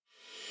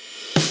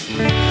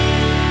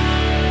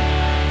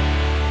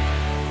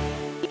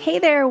Hey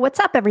there, what's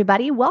up,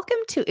 everybody? Welcome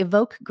to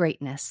Evoke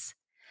Greatness.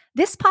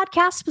 This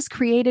podcast was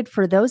created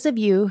for those of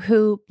you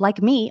who, like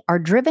me, are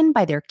driven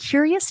by their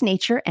curious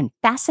nature and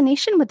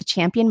fascination with the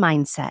champion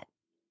mindset.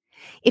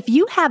 If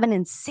you have an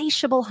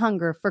insatiable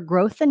hunger for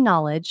growth and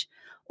knowledge,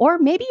 or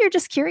maybe you're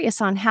just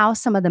curious on how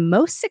some of the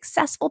most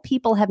successful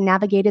people have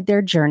navigated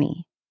their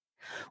journey,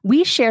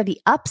 we share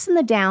the ups and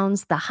the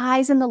downs, the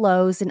highs and the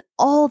lows, and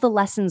all the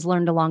lessons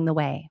learned along the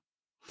way.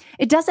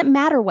 It doesn't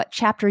matter what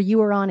chapter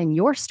you are on in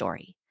your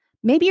story.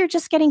 Maybe you're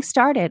just getting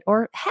started,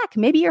 or heck,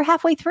 maybe you're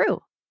halfway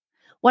through.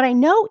 What I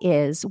know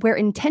is where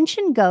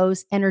intention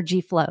goes, energy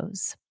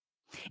flows.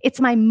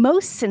 It's my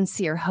most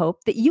sincere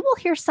hope that you will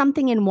hear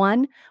something in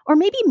one or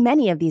maybe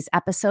many of these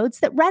episodes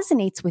that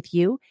resonates with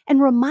you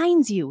and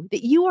reminds you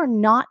that you are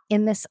not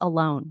in this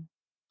alone.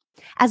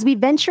 As we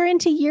venture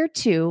into year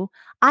 2,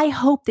 I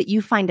hope that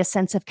you find a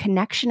sense of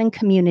connection and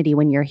community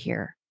when you're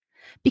here,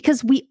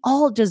 because we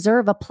all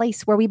deserve a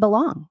place where we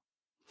belong.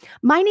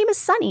 My name is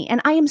Sunny,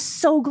 and I am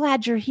so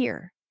glad you're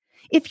here.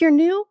 If you're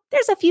new,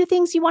 there's a few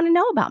things you want to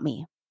know about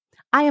me.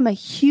 I am a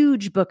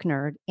huge book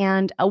nerd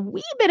and a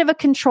wee bit of a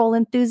control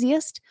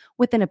enthusiast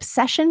with an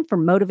obsession for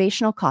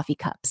motivational coffee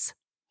cups.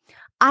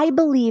 I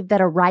believe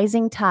that a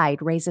rising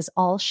tide raises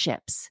all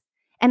ships,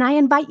 and I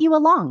invite you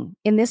along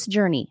in this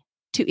journey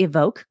to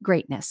evoke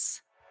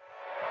greatness.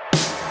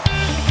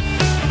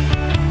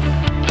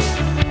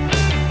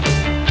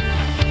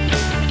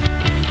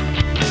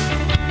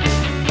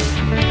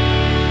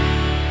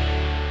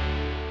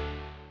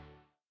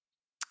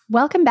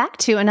 Welcome back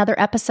to another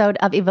episode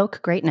of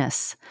Evoke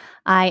Greatness.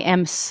 I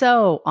am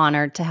so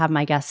honored to have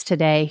my guest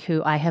today,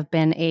 who I have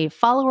been a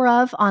follower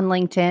of on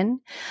LinkedIn.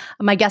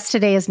 My guest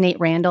today is Nate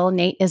Randle.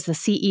 Nate is the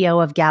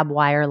CEO of Gabb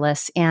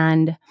Wireless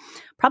and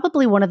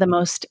probably one of the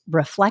most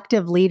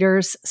reflective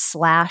leaders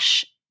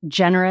 /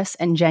 generous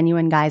and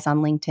genuine guys on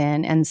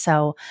LinkedIn. And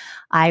so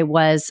I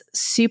was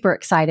super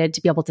excited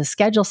to be able to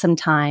schedule some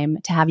time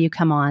to have you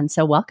come on.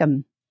 So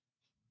welcome.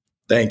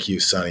 Thank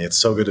you, Sunny. It's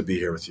so good to be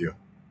here with you.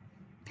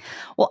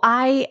 Well,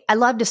 I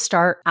love to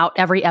start out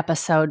every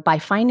episode by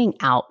finding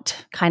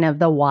out kind of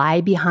the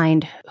why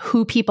behind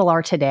who people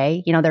are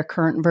today, their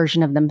current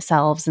version of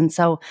themselves. And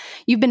so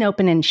you've been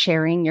open in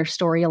sharing your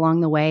story along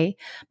the way,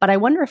 but I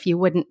wonder if you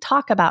wouldn't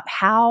talk about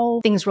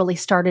how things really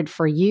started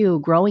for you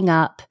growing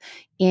up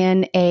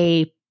in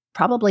a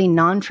probably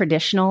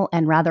non-traditional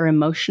and rather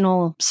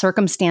emotional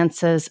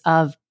circumstances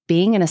of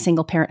being in a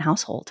single parent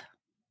household.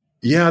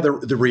 Yeah,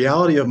 the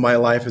reality of my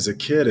life as a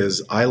kid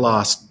is I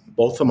lost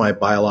both of my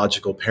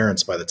biological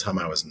parents by the time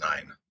I was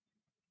 9.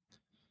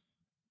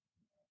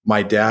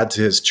 My dad,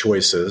 to his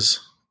choices,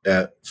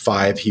 at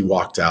 5, he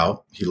walked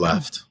out, he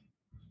left,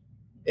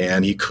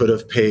 and he could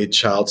have paid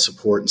child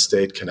support and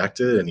stayed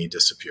connected, and he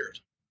disappeared.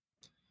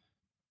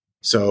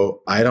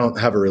 So I don't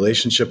have a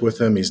relationship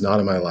with him. He's not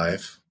in my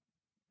life.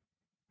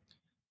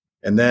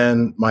 And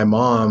then my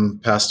mom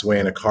passed away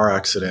in a car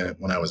accident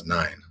when I was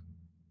 9.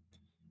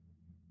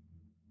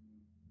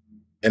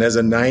 And as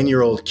a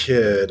 9-year-old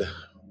kid,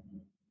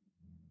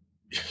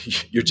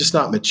 you're just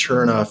not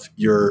mature enough.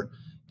 Your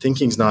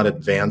thinking's not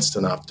advanced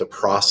enough to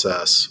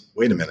process,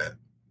 wait a minute,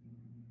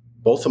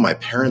 both of my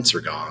parents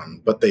are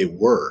gone, but they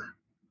were.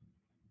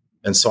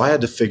 And so I had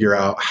to figure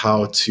out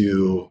how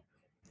to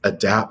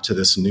adapt to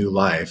this new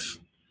life.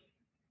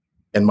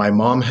 And my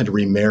mom had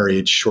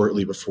remarried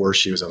shortly before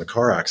she was in a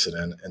car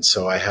accident. And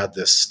so I had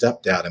this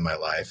stepdad in my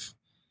life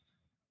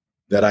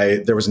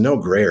that there was no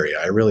gray area.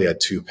 I really had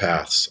 2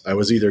 paths. I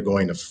was either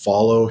going to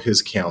follow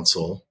his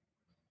counsel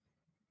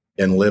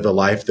and live a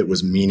life that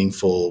was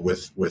meaningful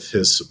with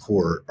his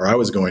support, or I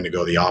was going to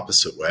go the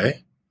opposite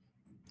way.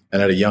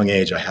 And at a young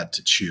age, I had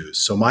to choose.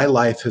 So my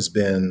life has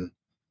been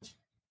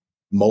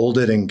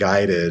molded and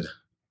guided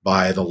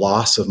by the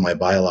loss of my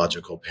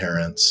biological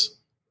parents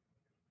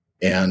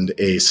and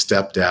a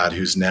stepdad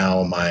who's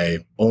now my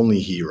only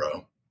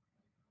hero.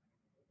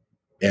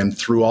 And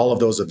through all of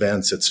those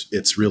events,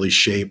 it's really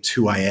shaped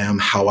who I am,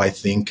 how I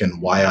think,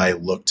 and why I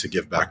look to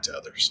give back to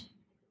others.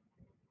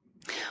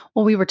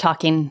 Well, we were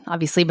talking,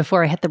 obviously,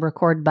 before I hit the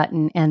record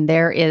button, and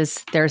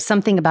there's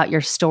something about your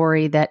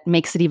story that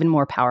makes it even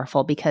more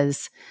powerful,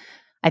 because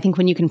I think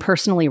when you can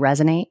personally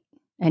resonate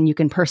and you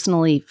can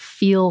personally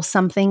feel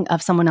something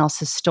of someone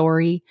else's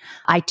story.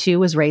 I, too,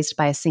 was raised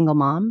by a single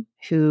mom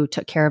who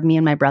took care of me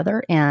and my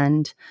brother,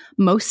 and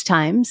most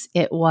times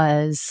it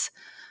was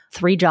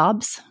 3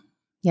 jobs,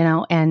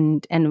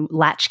 and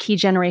latchkey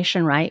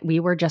generation, right? We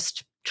were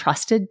just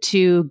trusted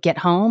to get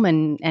home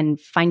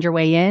and find your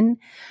way in.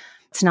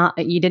 It's not,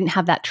 you didn't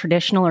have that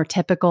traditional or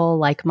typical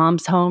like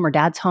mom's home or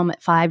dad's home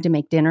at 5 to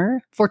make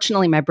dinner.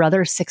 Fortunately, my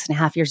brother is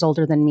 6.5 years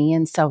older than me.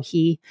 And so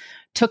he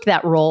took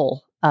that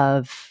role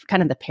of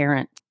kind of the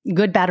parent,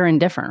 good, bad, or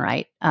indifferent,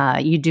 right?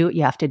 You do what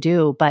you have to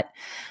do. But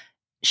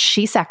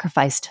she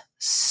sacrificed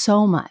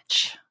so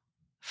much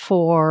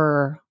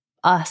for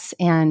us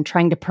and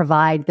trying to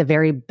provide the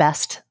very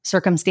best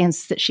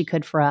circumstances that she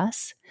could for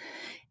us.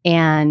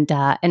 And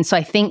so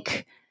I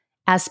think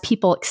as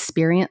people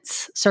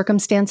experience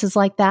circumstances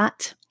like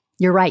that,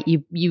 you're right.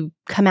 You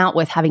come out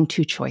with having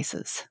 2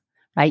 choices,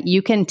 right?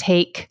 You can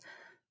take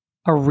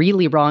a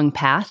really wrong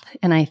path.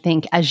 And I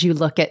think as you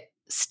look at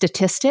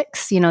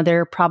statistics,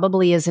 there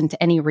probably isn't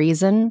any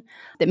reason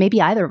that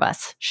maybe either of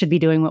us should be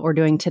doing what we're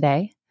doing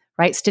today,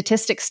 right?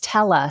 Statistics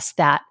tell us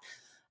that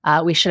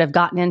we should have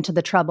gotten into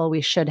the trouble.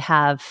 We should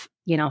have,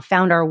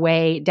 found our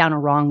way down a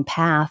wrong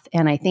path.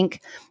 And I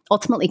think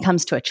ultimately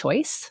comes to a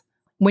choice.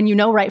 When you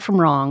know right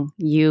from wrong,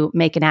 you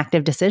make an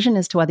active decision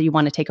as to whether you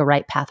want to take a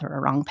right path or a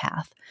wrong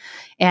path.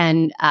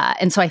 And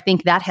so I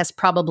think that has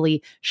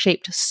probably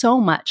shaped so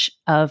much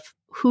of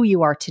who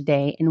you are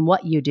today and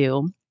what you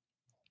do.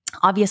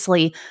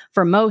 Obviously,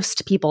 for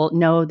most people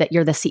know that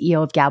you're the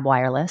CEO of Gabb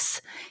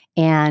Wireless.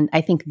 And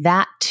I think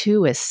that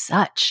too is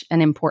such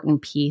an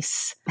important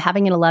piece.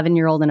 Having an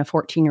 11-year-old and a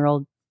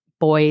 14-year-old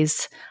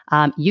boys,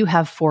 you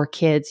have 4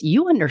 kids,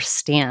 you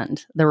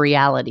understand the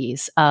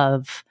realities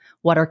of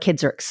what our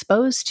kids are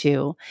exposed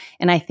to.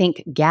 And I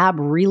think Gabb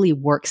really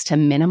works to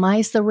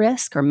minimize the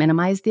risk or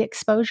minimize the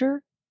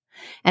exposure.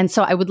 And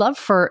so I would love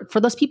for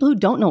those people who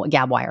don't know what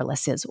Gabb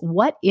Wireless is,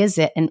 what is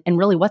it? And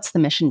really, what's the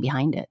mission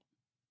behind it?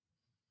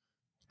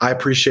 I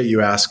appreciate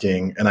you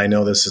asking. And I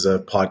know this is a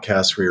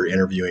podcast where you're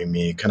interviewing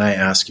me. Can I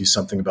ask you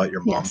something about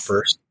your mom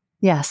first?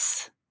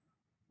 Yes.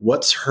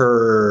 What's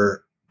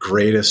her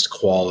greatest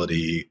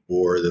quality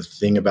or the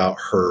thing about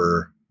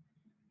her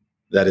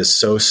that is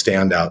so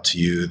standout to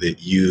you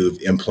that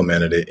you've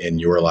implemented it in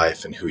your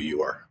life and who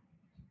you are?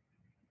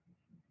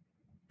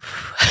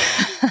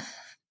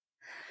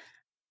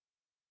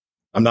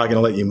 I'm not going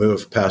to let you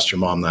move past your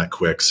mom that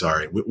quick.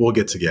 Sorry. We'll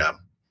get to Gabb.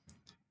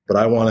 But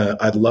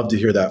I'd love to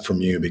hear that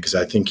from you, because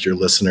I think your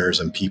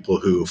listeners and people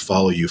who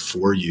follow you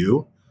for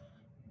you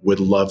would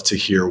love to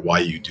hear why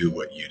you do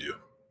what you do.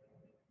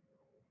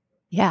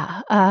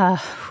 Yeah. I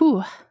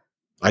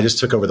just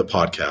took over the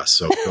podcast,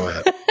 so go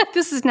ahead.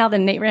 This is now the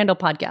Nate Randle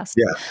podcast.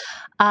 Yeah.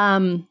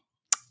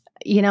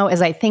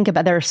 As I think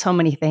about, there are so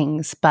many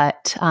things,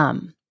 but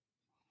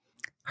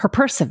her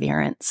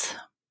perseverance.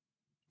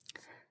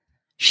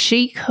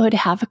 She could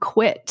have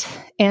quit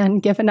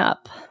and given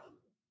up.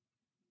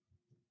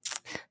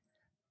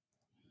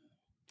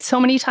 So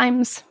many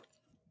times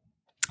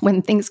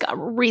when things got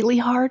really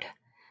hard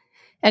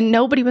and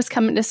nobody was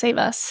coming to save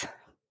us.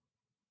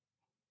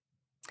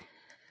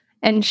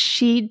 And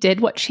she did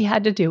what she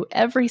had to do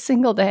every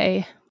single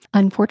day.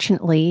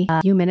 Unfortunately,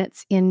 a few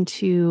minutes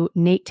into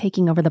Nate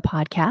taking over the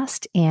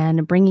podcast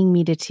and bringing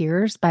me to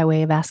tears by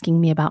way of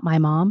asking me about my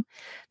mom,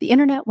 the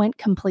internet went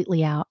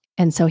completely out.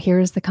 And so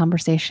here's the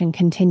conversation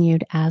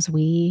continued as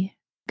we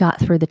got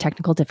through the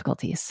technical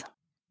difficulties.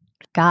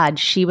 God,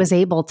 she was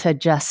able to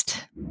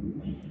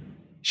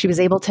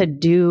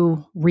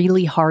do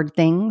really hard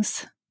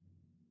things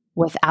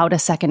without a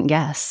second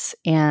guess.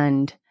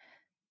 And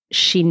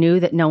she knew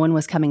that no one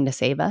was coming to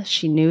save us.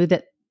 She knew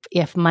that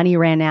if money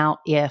ran out,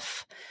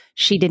 if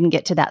she didn't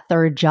get to that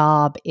third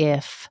job,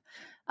 if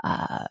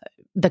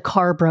the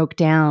car broke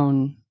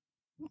down,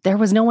 there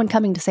was no one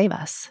coming to save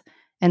us.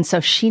 And so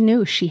she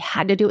knew she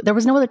had to do it. There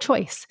was no other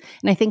choice.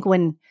 And I think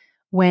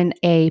when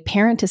a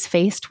parent is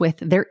faced with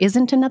there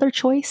isn't another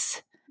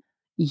choice,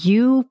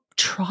 you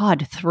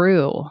trod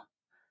through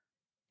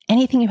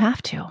anything you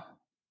have to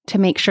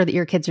make sure that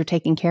your kids are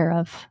taken care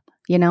of,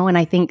 and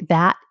I think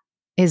that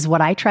is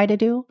what I try to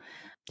do.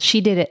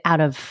 She did it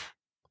out of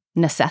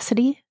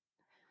necessity.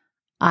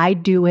 I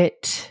do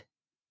it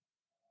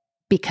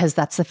because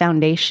that's the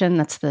foundation.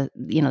 That's the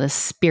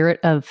spirit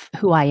of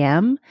who I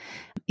am,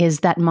 is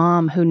that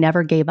mom who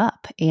never gave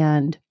up.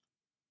 And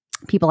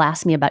people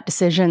ask me about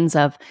decisions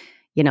of,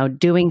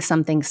 doing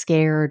something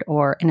scared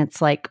and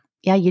it's like,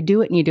 yeah, you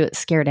do it and you do it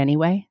scared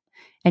anyway.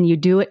 And you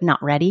do it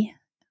not ready,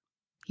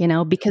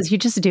 because you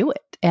just do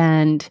it.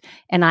 And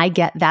I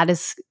get that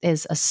is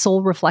a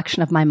sole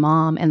reflection of my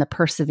mom and the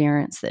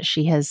perseverance that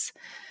she has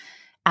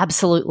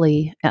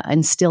absolutely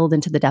instilled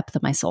into the depth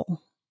of my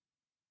soul.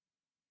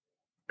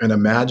 And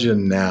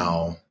imagine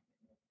now,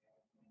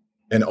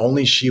 and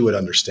only she would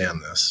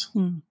understand this.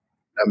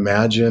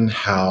 Imagine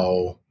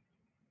how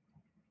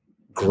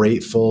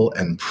grateful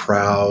and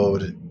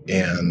proud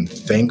and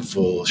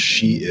thankful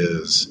she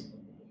is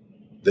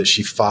that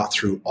she fought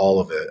through all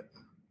of it.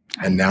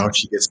 And now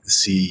she gets to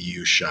see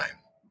you shine.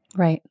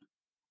 Right.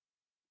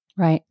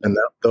 And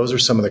those are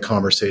some of the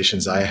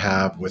conversations I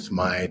have with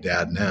my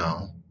dad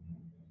now,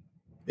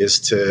 is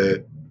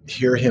to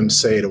hear him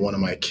say to one of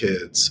my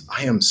kids,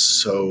 I am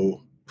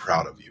so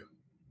proud of you.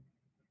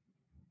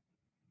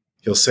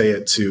 He'll say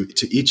it to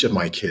each of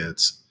my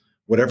kids,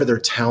 whatever their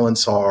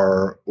talents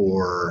are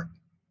or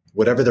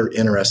whatever they're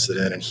interested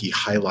in, and he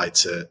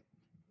highlights it.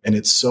 And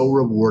it's so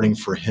rewarding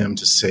for me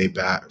to say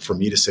back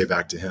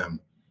to him,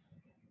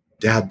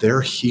 Dad, they're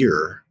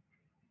here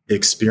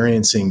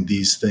experiencing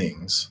these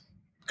things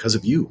because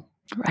of you.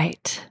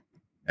 Right.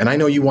 And I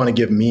know you want to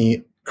give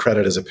me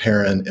credit as a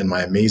parent and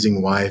my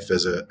amazing wife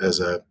as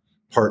a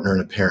partner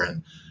and a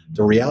parent.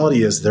 The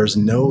reality is there's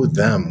no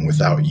them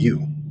without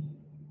you.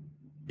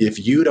 If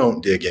you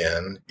don't dig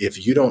in,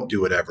 if you don't do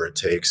whatever it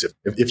takes,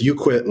 if you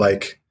quit,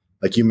 like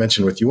you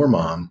mentioned with your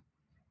mom,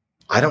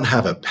 I don't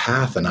have a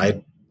path, and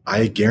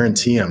I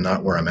guarantee I'm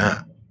not where I'm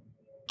at.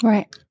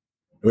 Right.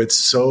 It's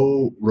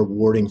so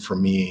rewarding for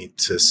me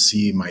to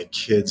see my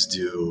kids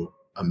do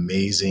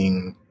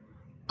amazing,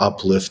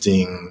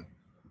 uplifting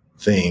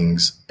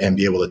things and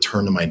be able to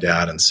turn to my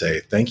dad and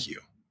say, thank you.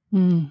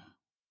 Mm.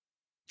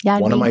 Yeah.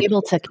 And One of being my,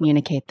 able to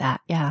communicate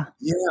that. Yeah.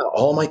 yeah,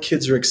 all my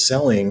kids are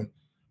excelling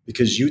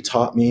because you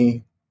taught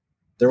me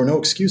there were no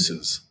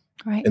excuses.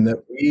 Right. And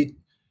that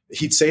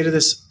he'd say to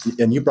this,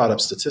 and you brought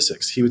up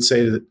statistics. He would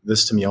say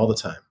this to me all the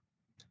time.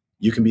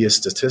 You can be a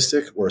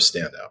statistic or a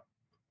standout.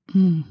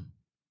 Mm.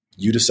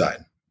 You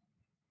decide.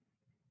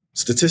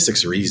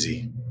 Statistics are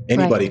easy. Right.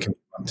 Anybody can be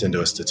lumped into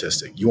a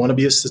statistic. You want to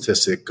be a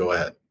statistic, go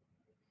ahead.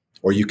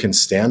 Or you can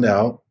stand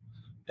out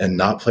and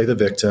not play the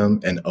victim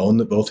and own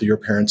that both of your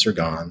parents are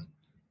gone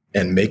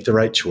and make the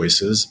right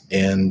choices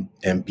and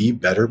be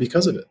better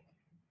because of it.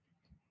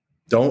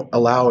 Don't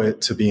allow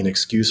it to be an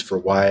excuse for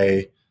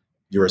why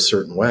you're a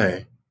certain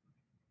way.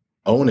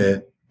 Own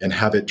it and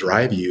have it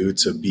drive you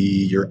to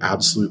be your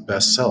absolute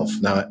best self.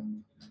 Now,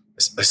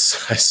 I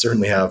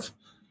certainly have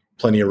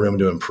plenty of room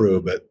to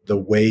improve, but the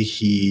way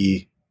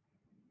he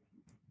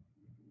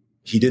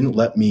didn't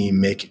let me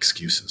make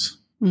excuses.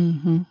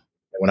 Mm-hmm.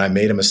 When I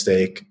made a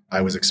mistake,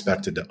 I was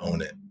expected to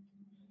own it.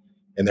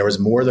 And there was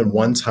more than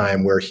one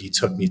time where he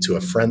took me to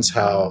a friend's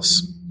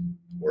house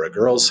or a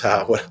girl's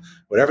house,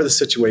 whatever the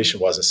situation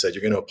was, and said,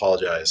 you're going to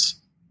apologize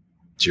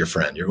to your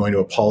friend. You're going to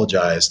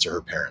apologize to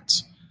her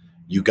parents.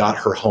 You got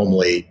her home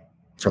late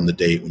from the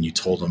date when you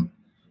told them,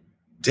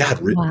 Dad,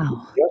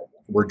 Wow.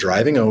 we're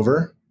driving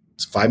over.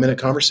 It's a 5-minute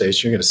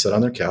conversation. You're going to sit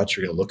on their couch.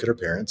 You're going to look at her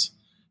parents.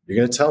 You're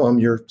going to tell them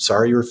you're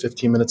sorry you were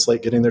 15 minutes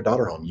late getting their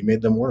daughter home. You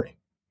made them worry.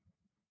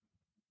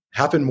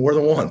 Happened more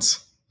than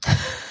once.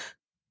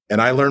 And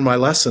I learned my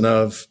lesson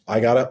of I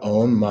got to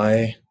own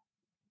what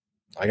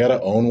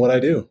I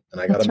do,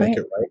 and I got to make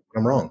it right when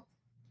I'm wrong.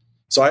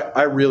 So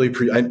I really,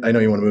 I know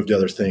you want to move to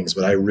other things,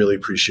 but I really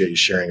appreciate you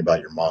sharing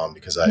about your mom,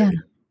 because I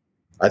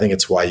think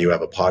it's why you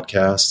have a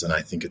podcast, and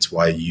I think it's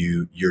why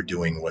you're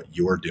doing what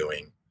you're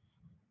doing,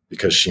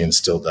 because she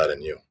instilled that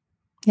in you.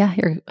 Yeah,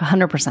 you're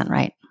 100%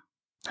 right.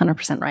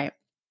 100% right.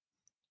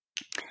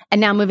 And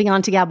now moving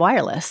on to Gabb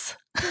Wireless.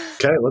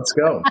 Okay, let's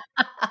go.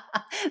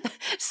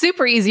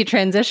 Super easy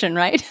transition,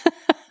 right?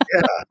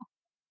 Yeah,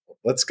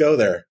 let's go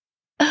there.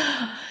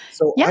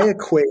 So yeah.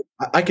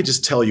 I could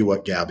just tell you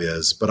what Gabb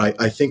is, but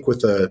I think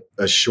with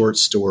a short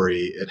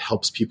story, it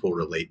helps people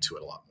relate to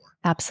it a lot more.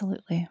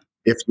 Absolutely.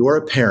 If you're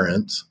a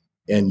parent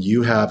and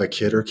you have a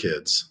kid or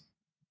kids,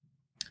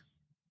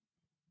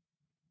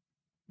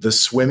 the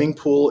swimming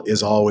pool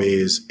is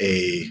always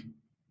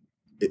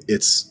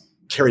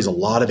carries a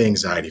lot of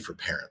anxiety for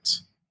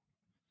parents.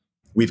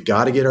 We've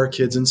got to get our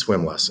kids in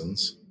swim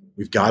lessons.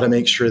 We've got to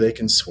make sure they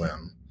can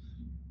swim.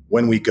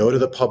 When we go to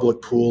the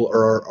public pool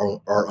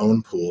or our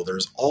own pool,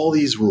 there's all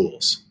these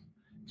rules.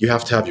 You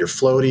have to have your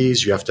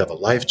floaties. You have to have a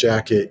life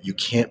jacket. You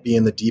can't be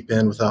in the deep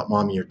end without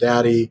mommy or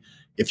daddy.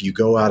 If you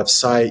go out of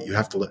sight, you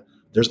have to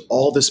there's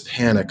all this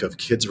panic of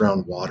kids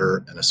around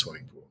water and a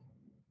swimming pool.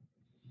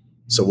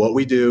 So what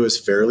we do is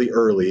fairly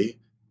early,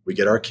 we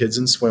get our kids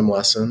in swim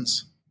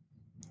lessons.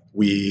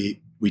 We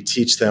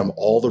teach them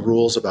all the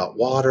rules about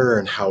water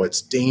and how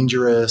it's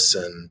dangerous,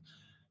 and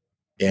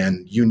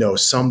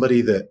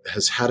somebody that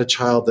has had a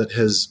child that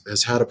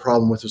has had a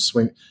problem with a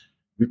swim.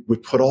 We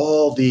put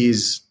all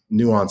these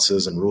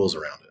nuances and rules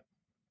around it.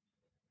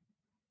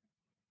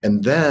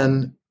 And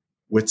then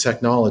with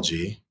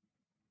technology,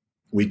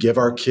 we give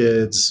our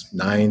kids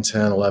 9,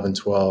 10, 11,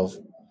 12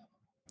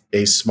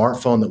 a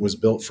smartphone that was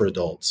built for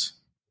adults.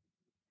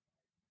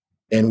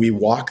 And we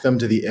walk them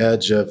to the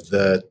edge of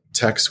the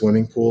tech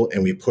swimming pool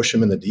and we push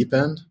them in the deep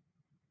end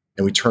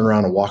and we turn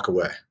around and walk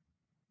away.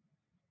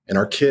 And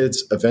our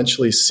kids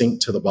eventually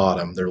sink to the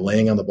bottom. They're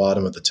laying on the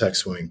bottom of the tech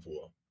swimming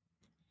pool.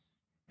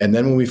 And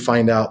then when we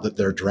find out that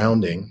they're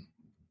drowning,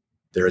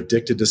 they're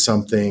addicted to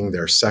something,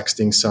 they're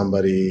sexting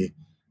somebody,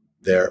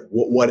 they're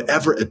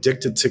whatever,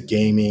 addicted to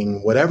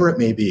gaming, whatever it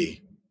may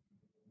be.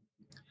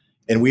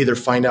 And we either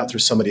find out through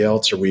somebody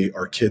else or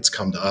our kids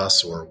come to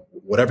us or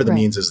whatever the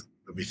means is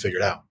that we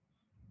figured out.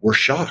 We're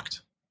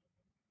shocked.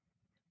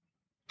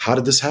 How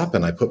did this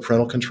happen? I put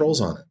parental controls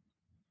on it.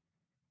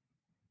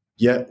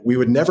 Yet we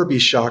would never be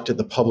shocked at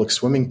the public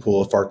swimming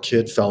pool if our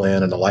kid fell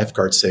in and a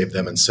lifeguard saved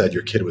them and said,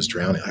 your kid was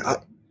drowning. I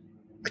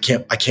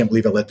can't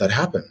believe I let that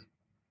happen.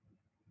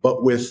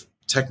 But with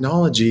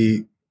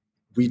technology,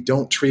 we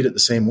don't treat it the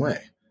same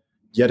way.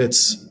 Yet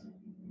it's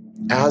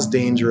as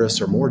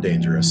dangerous or more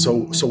dangerous.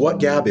 So what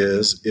Gabb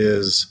is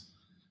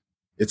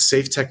it's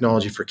safe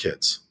technology for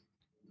kids.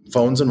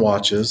 Phones and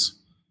watches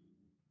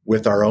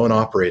with our own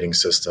operating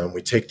system.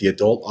 We take the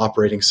adult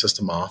operating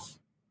system off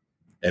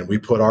and we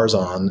put ours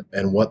on.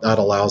 And what that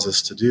allows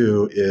us to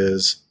do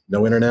is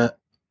no internet,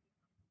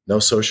 no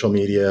social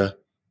media,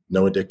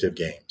 no addictive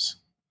games.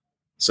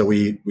 So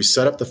we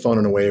set up the phone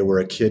in a way where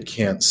a kid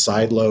can't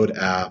sideload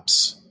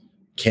apps,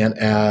 can't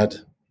add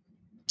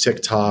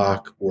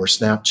TikTok or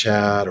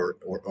Snapchat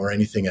or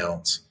anything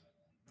else.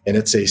 And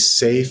it's a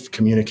safe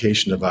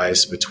communication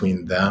device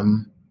between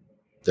them,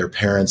 their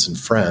parents and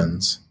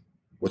friends,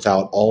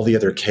 without all the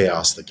other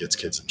chaos that gets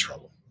kids in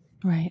trouble.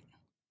 Right.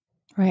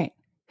 Right.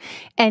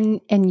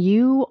 And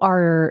you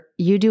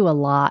do a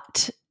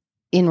lot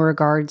in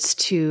regards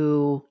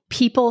to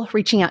people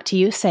reaching out to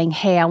you saying,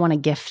 "Hey, I want to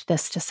gift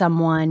this to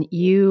someone."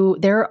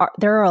 There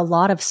are a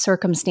lot of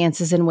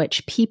circumstances in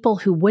which people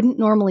who wouldn't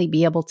normally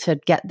be able to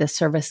get this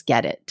service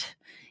get it.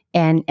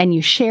 And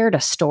you shared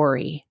a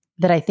story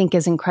that I think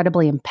is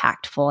incredibly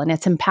impactful, and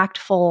it's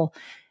impactful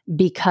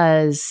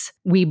because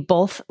we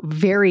both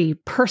very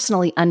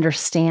personally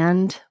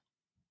understand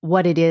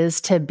what it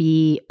is to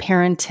be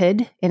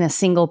parented in a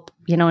single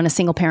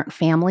parent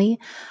family.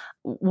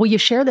 Will you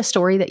share the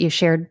story that you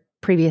shared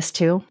previous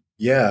to?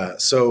 Yeah.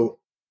 So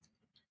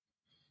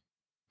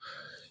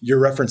you're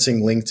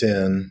referencing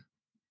LinkedIn,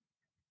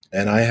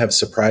 and I have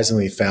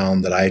surprisingly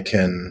found that I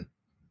can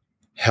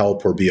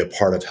help or be a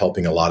part of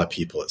helping a lot of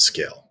people at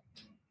scale.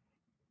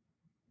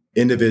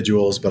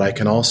 Individuals, but I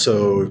can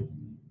also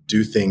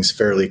do things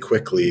fairly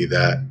quickly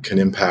that can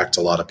impact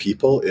a lot of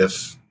people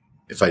if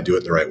I do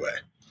it the right way.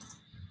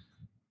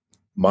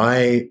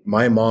 My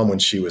mom, when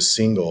she was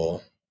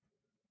single,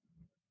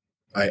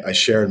 I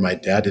shared my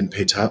dad didn't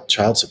pay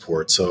child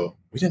support, so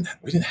we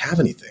didn't have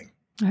anything.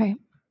 Right.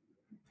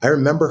 I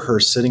remember her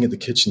sitting at the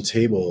kitchen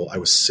table. I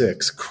was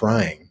 6,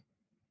 crying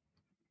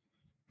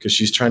because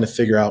she's trying to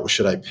figure out, well,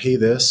 should I pay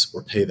this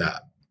or pay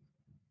that?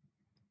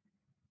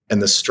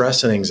 And the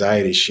stress and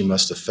anxiety she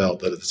must have felt,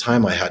 that at the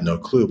time I had no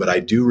clue, but I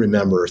do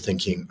remember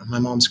thinking, oh, my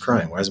mom's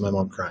crying. Why is my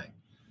mom crying?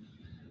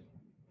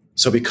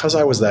 So because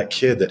I was that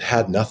kid that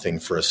had nothing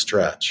for a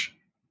stretch,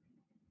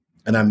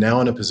 and I'm now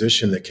in a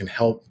position that can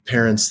help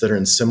parents that are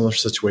in similar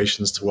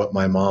situations to what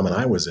my mom and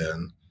I was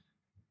in,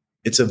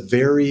 it's a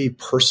very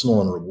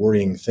personal and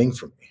rewarding thing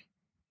for me.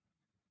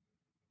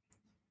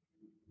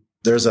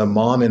 There's a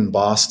mom in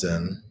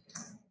Boston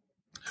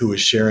who was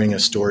sharing a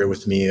story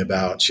with me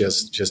about, she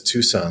has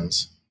 2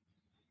 sons,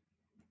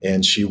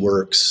 and she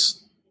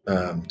works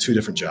 2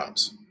 different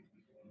jobs.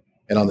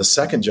 And on the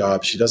second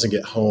job, she doesn't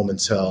get home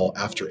until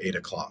after 8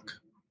 o'clock.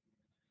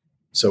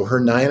 So her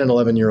 9 and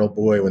 11-year-old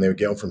boy, when they would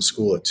get home from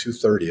school at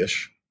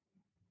 2:30ish,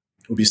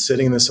 would be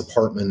sitting in this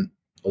apartment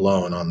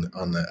alone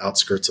on the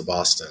outskirts of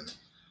Boston,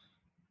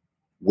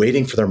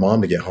 waiting for their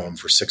mom to get home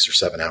for 6 or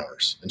 7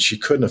 hours. And she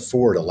couldn't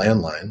afford a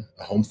landline,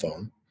 a home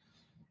phone.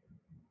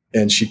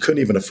 And she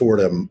couldn't even afford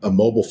a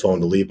mobile phone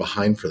to leave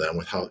behind for them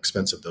with how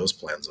expensive those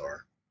plans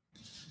are.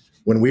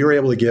 When we were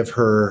able to give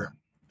her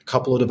a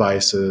couple of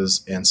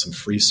devices and some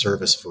free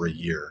service for a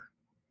year,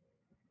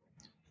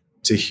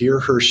 to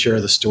hear her share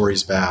the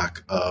stories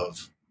back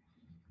of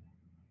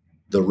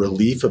the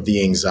relief of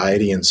the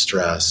anxiety and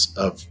stress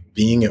of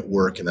being at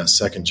work in that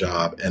second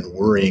job and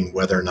worrying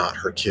whether or not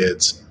her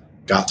kids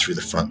got through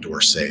the front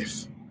door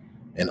safe,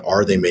 and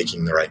are they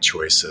making the right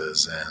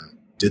choices, and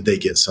did they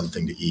get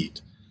something to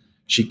eat?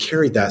 She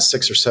carried that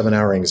 6 or 7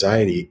 hour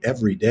anxiety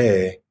every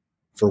day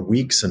for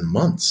weeks and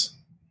months.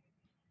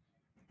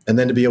 And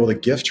then to be able to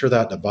gift her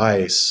that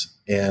device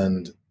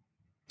and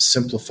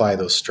simplify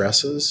those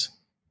stresses,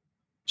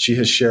 she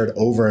has shared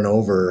over and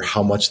over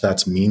how much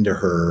that's mean to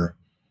her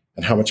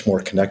and how much more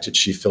connected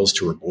she feels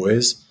to her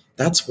boys.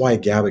 That's why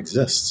Gabb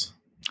exists.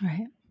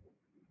 Right.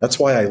 That's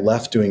why I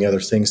left doing other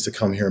things to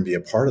come here and be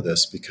a part of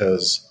this,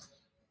 because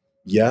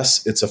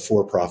yes, it's a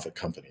for-profit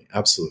company.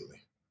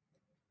 Absolutely.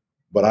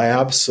 But I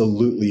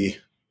absolutely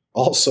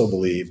also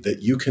believe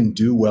that you can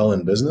do well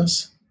in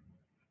business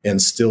and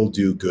still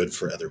do good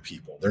for other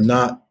people. They're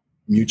not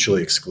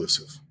mutually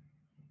exclusive.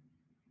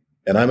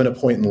 And I'm at a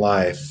point in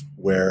life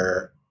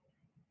where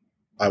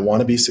I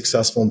want to be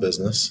successful in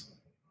business.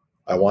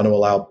 I want to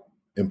allow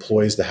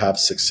employees to have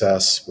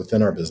success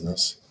within our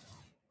business,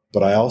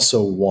 but I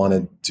also want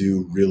to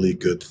do really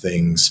good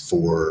things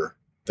for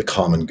the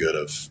common good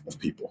of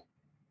people.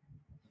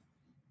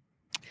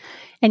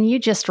 And you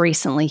just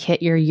recently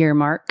hit your year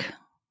mark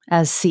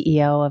as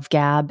CEO of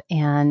Gabb,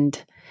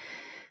 and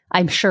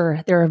I'm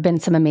sure there have been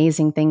some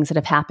amazing things that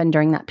have happened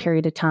during that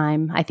period of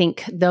time. I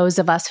think those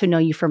of us who know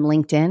you from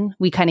LinkedIn,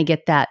 we kind of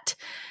get that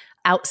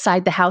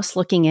outside the house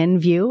looking in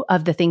view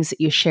of the things that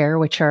you share,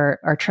 which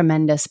are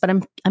tremendous. But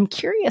I'm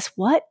curious,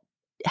 what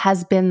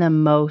has been the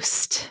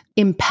most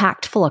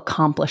impactful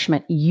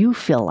accomplishment you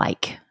feel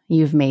like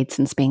you've made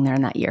since being there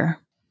in that year?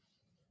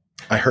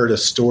 I heard a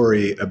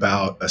story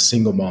about a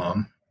single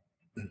mom.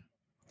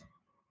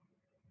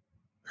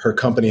 Her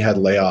company had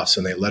layoffs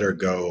and they let her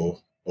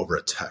go over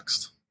a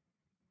text.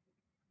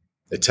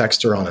 They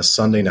texted her on a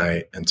Sunday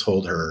night and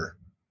told her,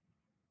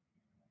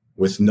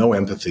 with no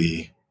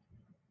empathy,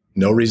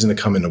 no reason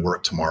to come into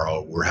work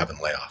tomorrow, we're having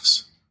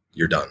layoffs.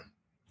 You're done.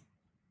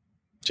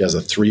 She has a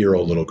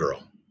 3-year-old little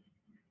girl.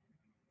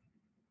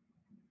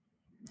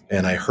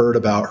 And I heard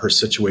about her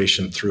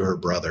situation through her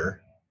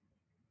brother.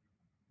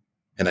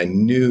 And I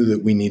knew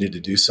that we needed to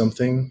do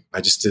something.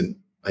 I didn't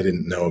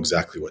know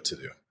exactly what to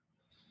do.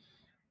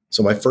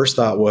 So my first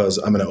thought was,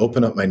 I'm going to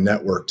open up my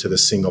network to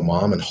this single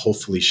mom and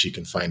hopefully she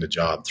can find a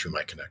job through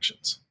my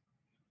connections.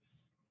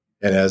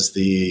 And as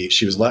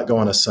she was let go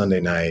on a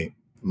Sunday night,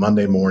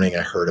 Monday morning,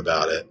 I heard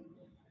about it.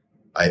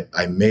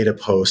 I made a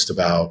post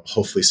about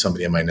hopefully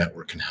somebody in my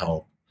network can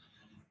help.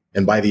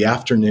 And by the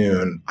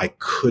afternoon, I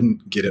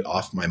couldn't get it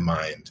off my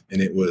mind.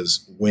 And it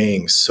was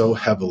weighing so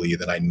heavily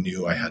that I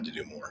knew I had to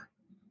do more.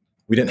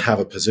 We didn't have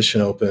a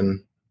position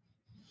open.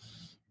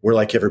 We're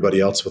like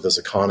everybody else with this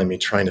economy,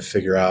 trying to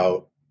figure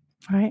out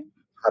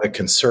how to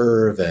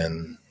conserve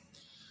and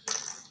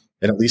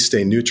at least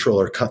stay neutral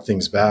or cut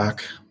things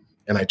back.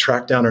 And I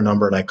tracked down her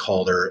number and I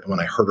called her. And when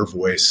I heard her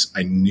voice,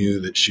 I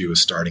knew that she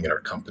was starting at our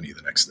company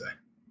the next day.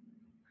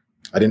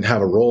 I didn't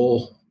have a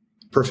role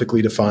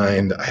perfectly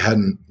defined. I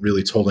hadn't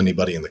really told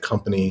anybody in the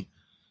company.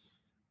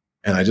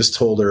 And I just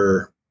told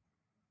her,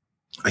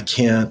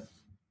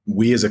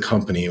 we as a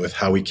company, with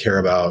how we care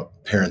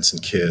about parents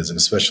and kids, and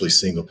especially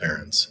single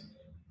parents,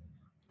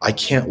 I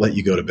can't let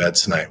you go to bed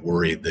tonight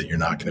worried that you're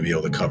not going to be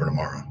able to cover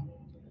tomorrow.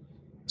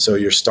 So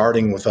you're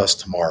starting with us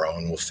tomorrow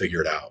and we'll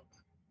figure it out.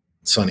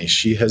 Sonny,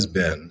 she's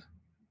been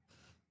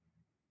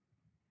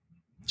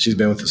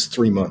with us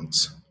 3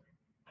 months.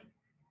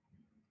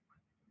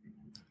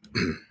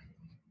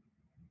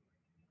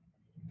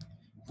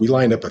 We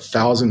lined up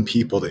 1,000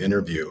 people to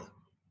interview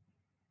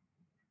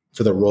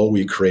for the role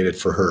we created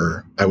for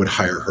her. I would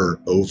hire her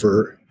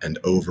over and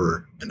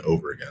over and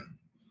over again.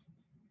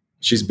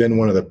 She's been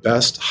one of the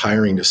best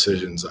hiring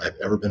decisions I've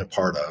ever been a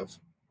part of.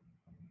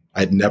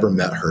 I'd never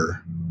met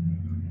her.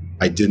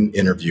 I didn't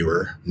interview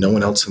her. No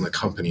one else in the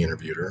company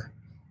interviewed her.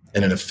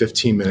 And in a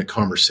 15-minute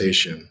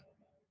conversation,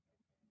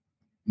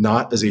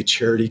 not as a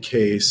charity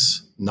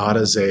case, not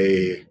as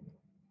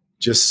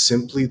just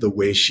simply the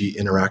way she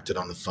interacted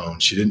on the phone.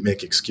 She didn't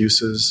make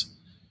excuses.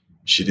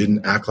 She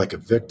didn't act like a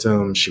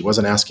victim. She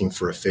wasn't asking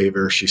for a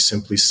favor. She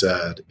simply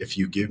said, if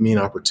you give me an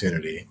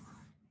opportunity,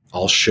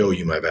 I'll show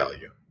you my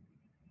value.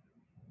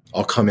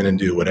 I'll come in and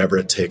do whatever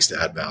it takes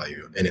to add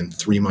value. And in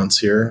 3 months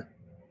here,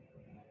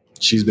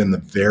 she's been the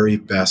very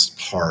best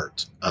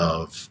part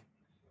of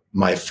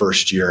my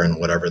first year in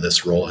whatever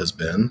this role has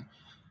been,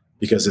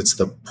 because it's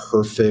the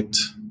perfect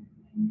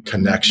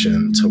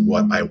connection to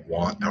what I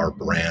want our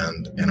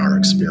brand and our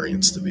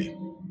experience to be.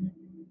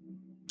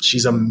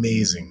 She's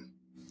amazing.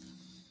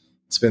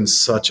 It's been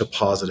such a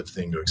positive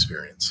thing to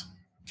experience.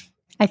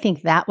 I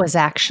think that was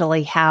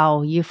actually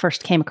how you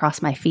first came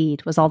across my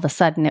feed. Was all of a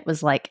sudden it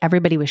was like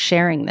everybody was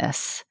sharing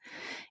this.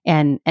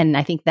 And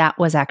I think that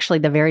was actually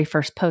the very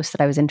first post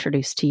that I was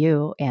introduced to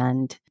you.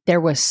 And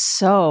there was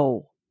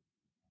so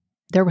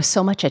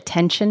much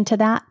attention to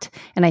that.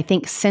 And I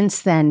think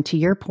since then, to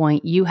your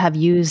point, you have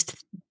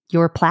used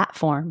your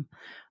platform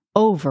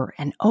over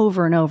and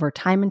over and over,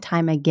 time and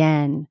time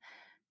again,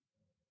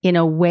 in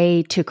a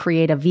way to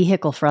create a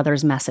vehicle for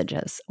others'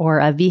 messages, or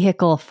a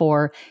vehicle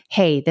for,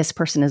 hey, this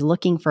person is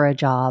looking for a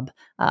job.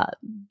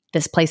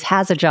 This place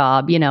has a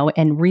job,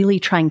 and really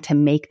trying to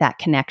make that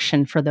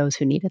connection for those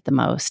who need it the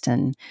most.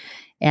 And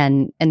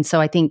so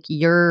I think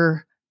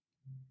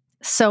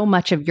so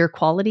much of your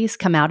qualities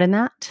come out in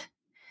that.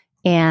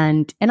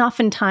 And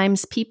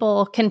oftentimes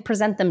people can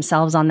present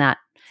themselves on that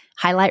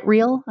highlight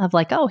reel of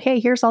like, oh,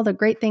 hey, here's all the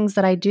great things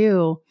that I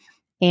do.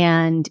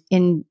 And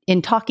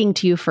in talking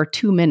to you for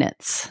 2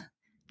 minutes,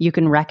 you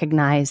can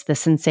recognize the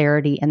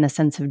sincerity and the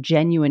sense of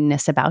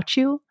genuineness about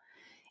you.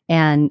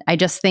 And I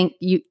just think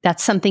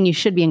that's something you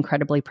should be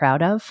incredibly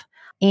proud of.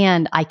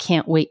 And I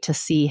can't wait to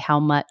see how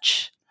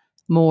much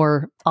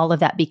more all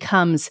of that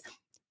becomes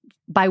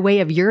by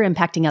way of your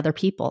impacting other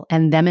people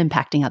and them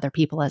impacting other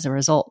people as a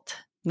result.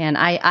 Man,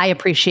 I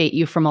appreciate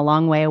you from a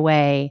long way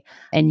away,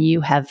 and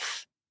you have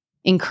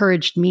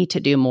encouraged me to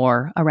do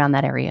more around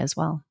that area as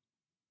well.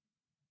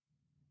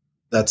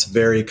 That's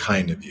very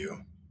kind of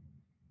you.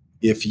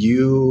 If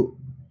you've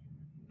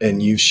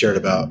shared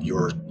about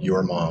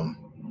your mom,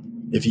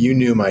 if you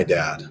knew my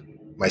dad,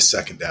 my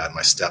second dad,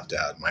 my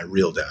stepdad, my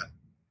real dad,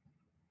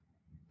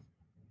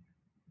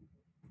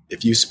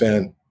 if you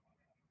spent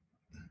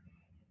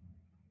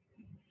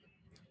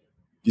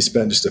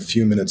just a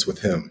few minutes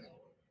with him,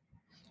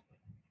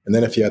 and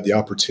then if you had the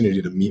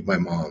opportunity to meet my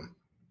mom,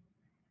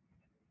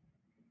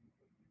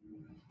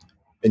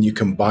 and you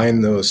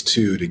combine those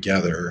two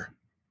together,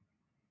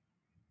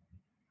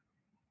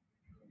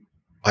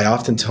 I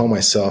often tell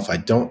myself, I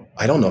don't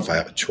know if I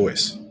have a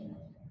choice.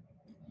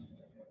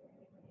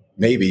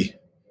 Maybe.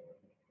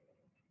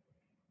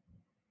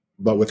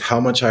 But with how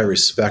much I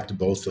respect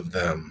both of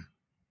them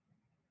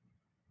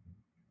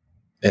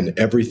and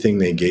everything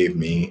they gave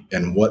me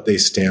and what they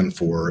stand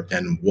for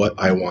and what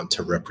I want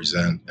to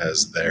represent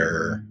as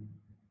their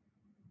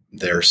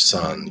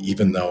son,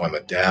 even though I'm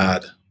a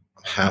dad,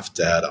 I'm half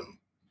dad,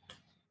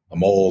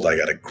 I'm old, I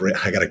got a gray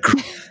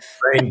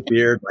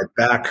beard, my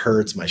back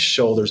hurts, my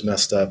shoulders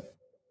messed up.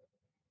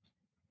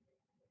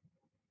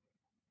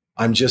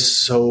 I'm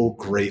just so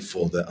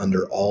grateful that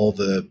under all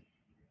the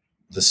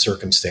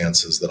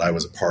circumstances that I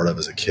was a part of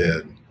as a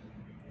kid,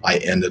 I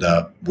ended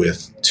up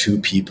with two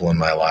people in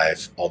my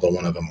life, although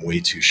one of them way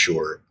too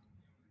short,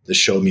 that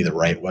showed me the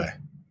right way.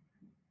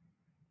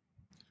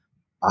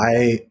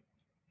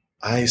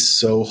 I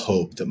so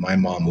hope that my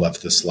mom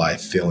left this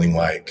life feeling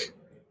like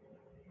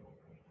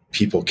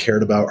people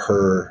cared about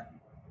her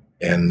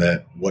and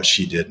that what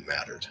she did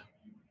mattered.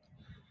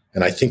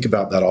 And I think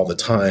about that all the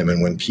time.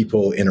 And when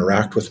people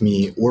interact with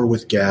me or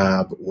with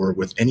Gabb or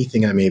with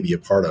anything I may be a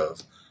part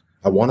of,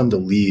 I want them to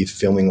leave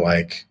feeling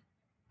like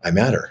I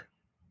matter.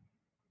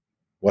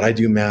 What I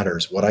do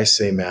matters. What I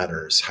say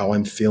matters. How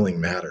I'm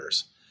feeling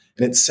matters.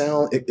 And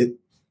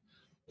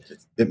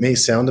it may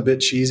sound a bit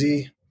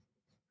cheesy,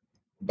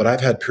 but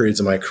I've had periods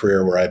in my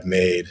career where I've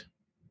made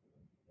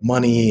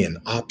money and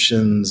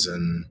options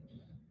and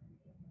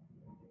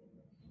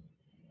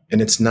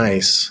it's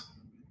nice,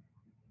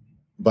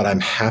 but I'm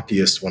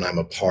happiest when I'm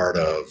a part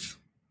of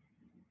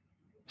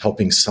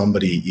helping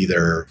somebody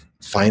either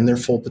find their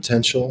full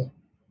potential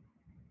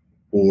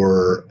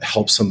or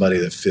help somebody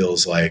that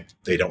feels like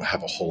they don't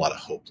have a whole lot of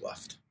hope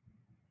left.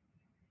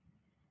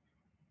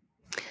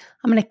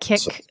 I'm going to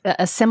kick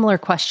a similar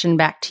question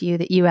back to you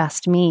that you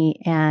asked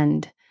me,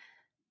 and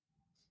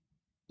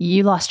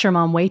you lost your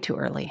mom way too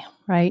early,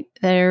 right?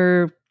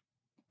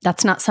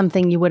 That's not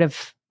something you would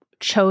have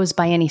chose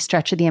by any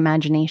stretch of the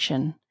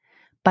imagination.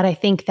 But I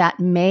think that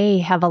may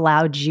have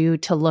allowed you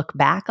to look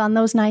back on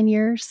those 9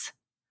 years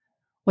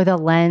with a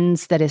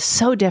lens that is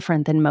so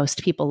different than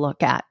most people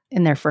look at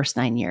in their first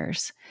 9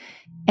 years.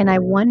 And I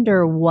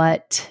wonder,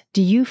 what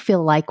do you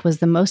feel like was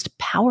the most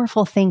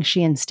powerful thing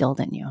she instilled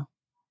in you?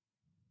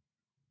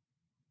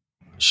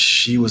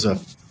 She was a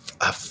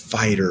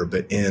fighter,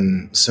 but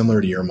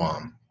similar to your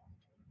mom.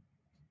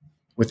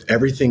 With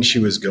everything she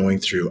was going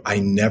through, I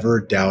never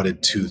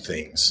doubted two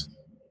things: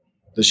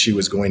 that she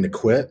was going to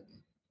quit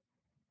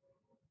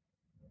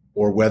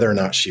or whether or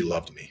not she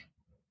loved me.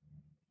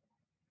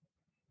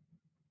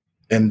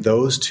 And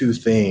those two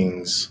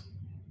things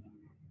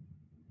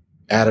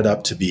added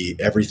up to be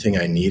everything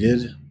I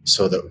needed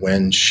so that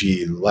when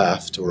she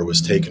left or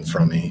was taken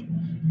from me,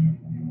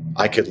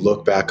 I could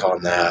look back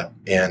on that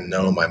and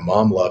know my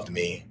mom loved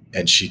me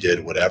and she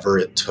did whatever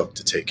it took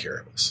to take care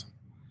of us.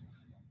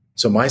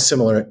 So my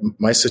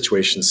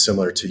situation is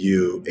similar to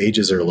you.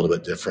 Ages are a little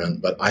bit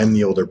different, but I'm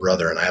the older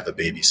brother and I have a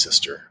baby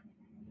sister.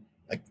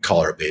 I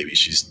call her a baby.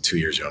 She's 2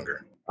 years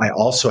younger. I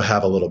also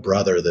have a little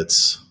brother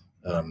that's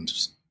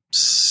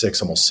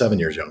 6, almost 7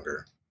 years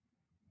younger.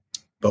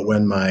 But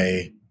when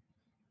my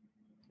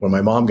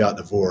mom got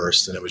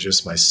divorced and it was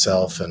just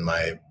myself and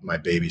my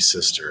baby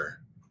sister,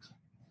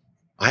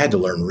 I had to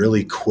learn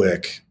really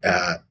quick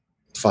at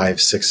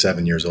 5, 6,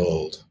 7 years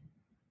old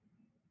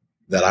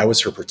that I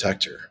was her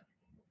protector.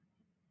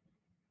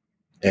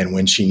 And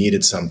when she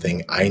needed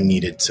something, I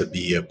needed to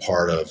be a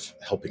part of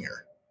helping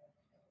her.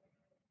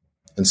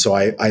 And so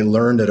I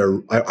learned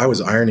I was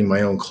ironing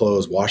my own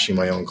clothes, washing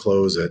my own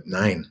clothes at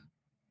 9.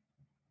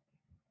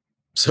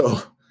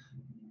 So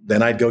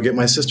then I'd go get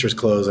my sister's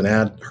clothes and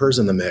add hers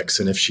in the mix.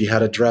 And if she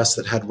had a dress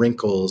that had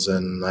wrinkles,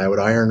 and I would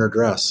iron her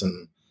dress.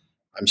 And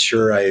I'm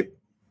sure I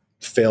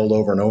failed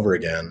over and over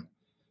again.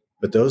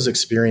 But those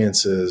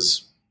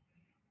experiences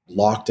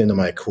locked into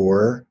my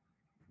core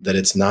that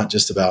it's not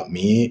just about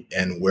me,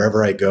 and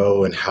wherever I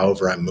go and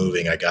however I'm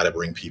moving, I got to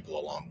bring people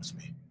along with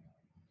me.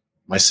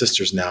 My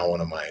sister's now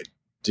one of my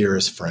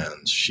dearest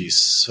friends. She's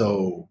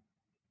so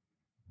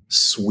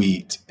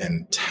sweet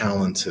and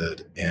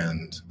talented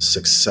and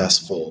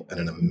successful and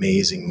an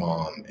amazing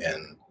mom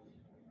and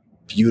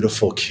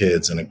beautiful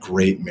kids and a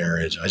great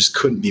marriage. I just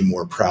couldn't be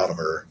more proud of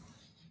her.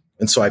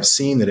 And so I've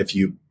seen that if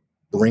you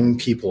bring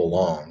people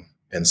along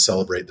and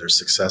celebrate their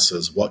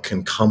successes, what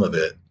can come of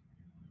it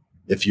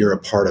if you're a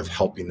part of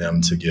helping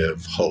them to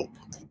give hope.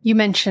 You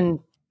mentioned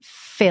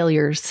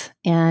failures,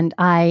 and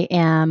I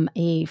am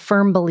a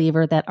firm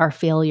believer that our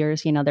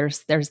failures,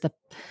 there's the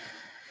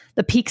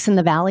peaks and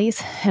the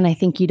valleys, and I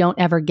think you don't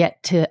ever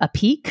get to a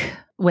peak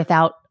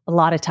without a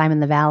lot of time in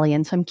the valley.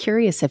 And so I'm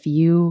curious if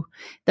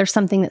there's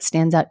something that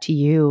stands out to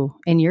you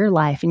in your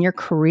life, in your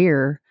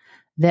career,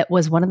 that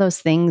was one of those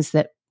things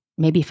that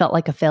maybe felt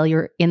like a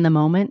failure in the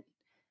moment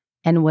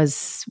and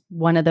was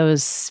one of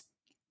those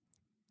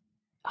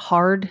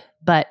hard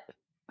but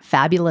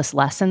fabulous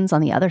lessons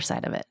on the other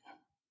side of it.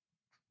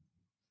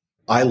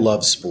 I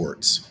love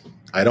sports.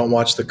 I don't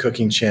watch the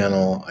cooking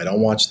channel. I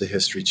don't watch the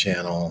history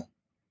channel.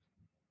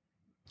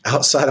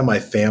 Outside of my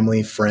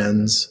family,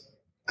 friends,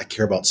 I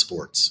care about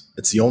sports.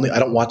 I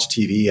don't watch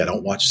TV. I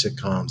don't watch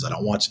sitcoms. I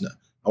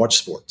watch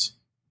sports.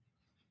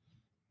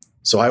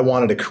 So I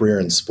wanted a career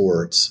in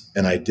sports,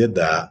 and I did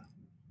that.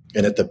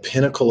 And at the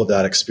pinnacle of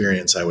that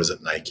experience, I was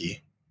at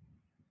Nike.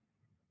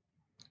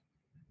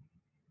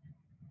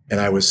 And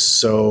I was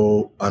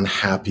so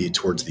unhappy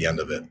towards the end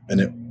of it.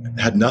 And it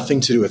had nothing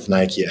to do with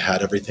Nike. It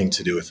had everything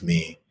to do with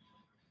me.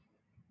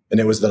 And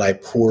it was that I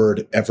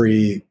poured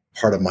every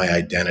part of my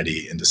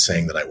identity into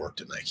saying that I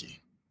worked at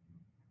Nike.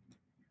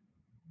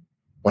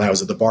 When I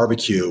was at the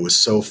barbecue, it was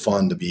so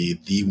fun to be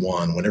the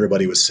one when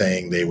everybody was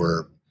saying they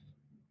were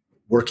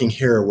working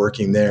here or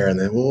working there. And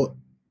then, well,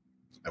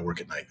 I work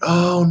at Nike.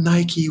 Oh,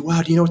 Nike.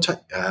 Wow. Do you know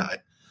what?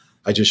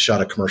 I just shot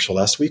a commercial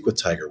last week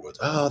with Tiger Woods.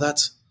 Oh,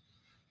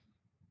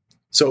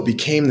 so it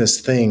became this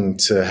thing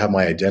to have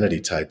my identity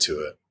tied to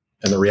it.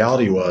 And the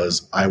reality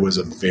was I was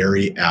a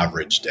very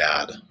average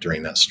dad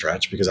during that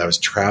stretch because I was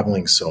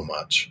traveling so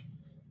much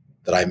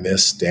that I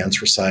missed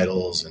dance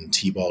recitals and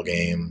t-ball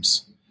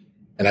games.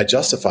 And I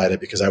justified it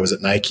because I was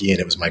at Nike and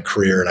it was my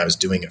career and I was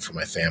doing it for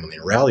my family.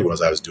 And the reality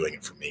was I was doing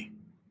it for me.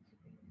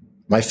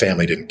 My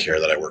family didn't care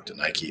that I worked at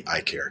Nike.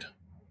 I cared.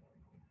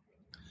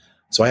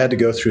 So I had to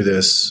go through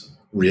this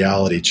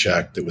reality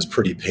check that was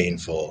pretty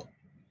painful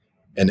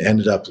and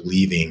ended up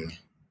leaving.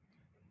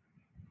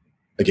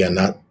 Again,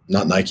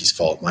 not Nike's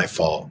fault, my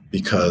fault,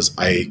 because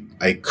I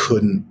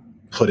couldn't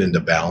put into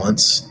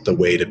balance the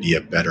way to be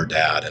a better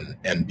dad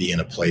and be in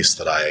a place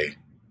that I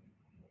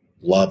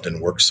loved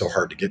and worked so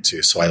hard to get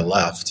to. So I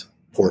left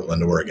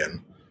Portland,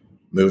 Oregon,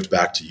 moved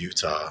back to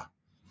Utah.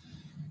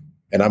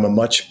 And I'm a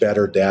much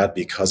better dad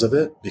because of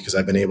it, because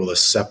I've been able to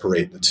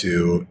separate the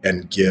two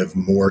and give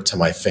more to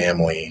my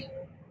family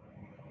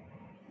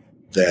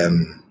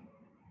than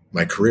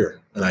my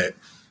career. And I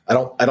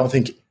don't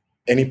think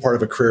any part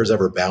of a career is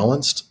ever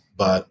balanced,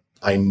 but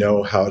I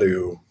know how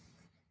to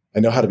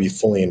be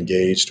fully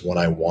engaged when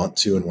I want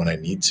to and when I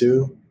need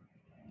to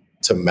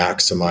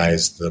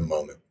maximize the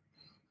moment.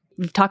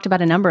 We've talked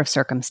about a number of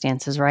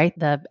circumstances, right?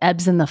 The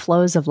ebbs and the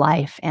flows of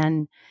life.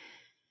 And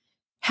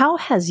how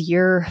has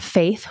your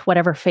faith,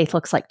 whatever faith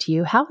looks like to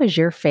you, how has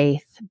your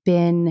faith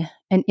been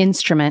an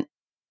instrument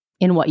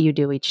in what you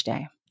do each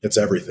day? It's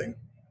everything.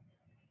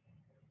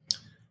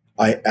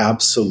 I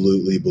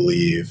absolutely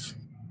believe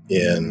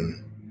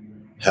in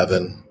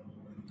heaven.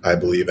 I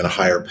believe in a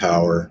higher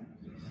power.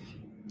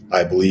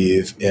 I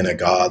believe in a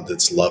God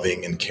that's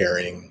loving and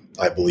caring.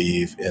 I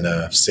believe in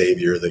a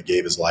Savior that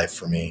gave his life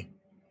for me.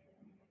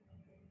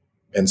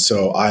 And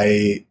so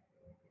I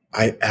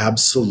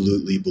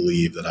absolutely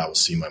believe that I will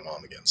see my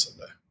mom again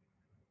someday.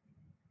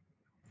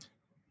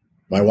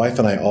 My wife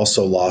and I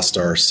also lost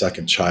our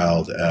second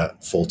child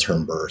at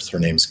full-term birth. Her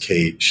name's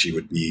Kate. She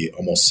would be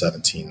almost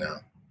 17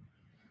 now.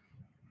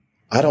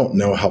 I don't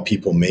know how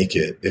people make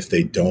it if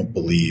they don't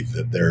believe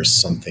that there's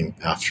something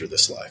after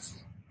this life.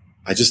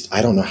 I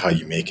don't know how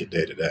you make it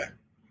day to day.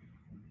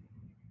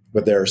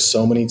 But there are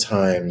so many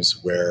times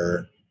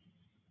where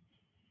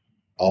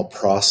I'll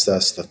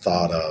process the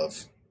thought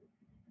of,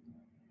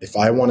 if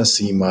I want to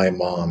see my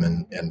mom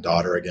and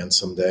daughter again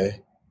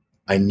someday,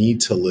 I need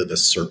to live a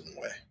certain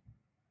way.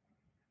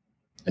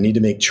 I need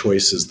to make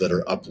choices that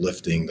are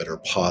uplifting, that are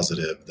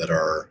positive, that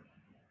are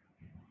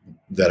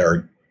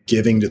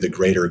giving to the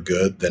greater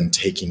good than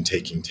taking.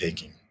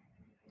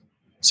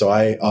 So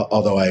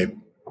although I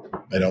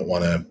don't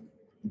want to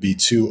be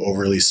too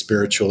overly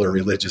spiritual or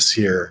religious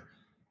here,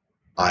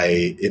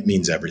 it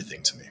means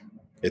everything to me.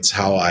 It's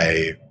how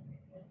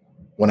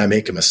when I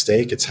make a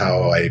mistake, it's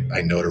how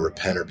I know to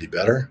repent or be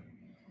better.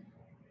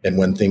 And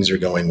when things are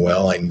going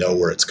well, I know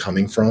where it's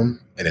coming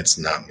from, and it's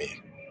not me.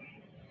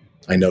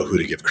 I know who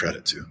to give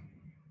credit to.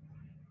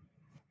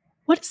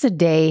 What does a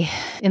day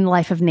in the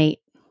life of Nate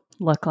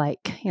look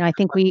like? I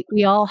think we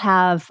all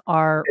have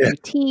our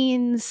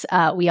routines.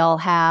 We all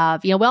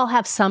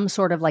have some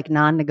sort of like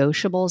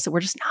non-negotiables that we're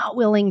just not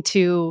willing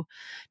to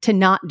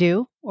not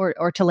do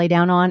or to lay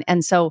down on.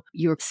 And so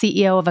you're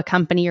CEO of a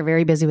company, you're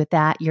very busy with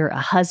that. You're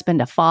a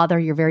husband, a father,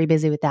 you're very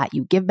busy with that.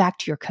 You give back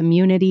to your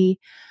community.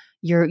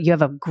 You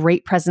have a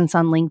great presence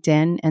on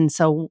LinkedIn. And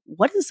so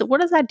what does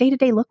that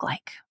day-to-day look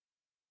like?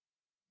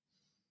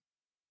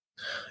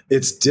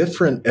 It's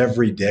different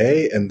every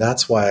day, and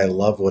that's why I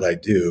love what I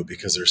do,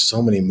 because there's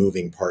so many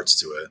moving parts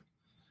to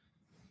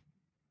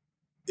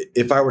it.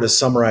 If I were to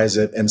summarize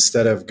it,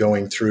 instead of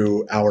going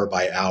through hour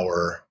by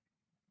hour,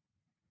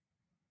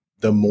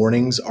 the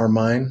mornings are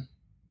mine.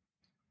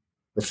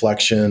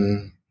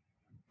 Reflection,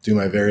 do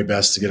my very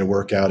best to get a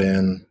workout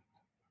in,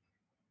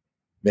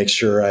 make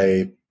sure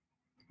I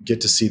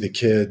get to see the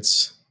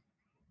kids.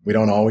 We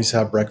don't always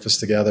have breakfast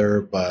together,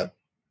 but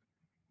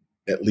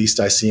at least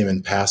I see them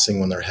in passing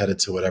when they're headed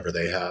to whatever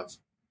they have.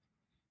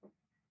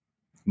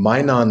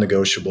 My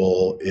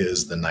non-negotiable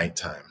is the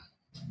nighttime.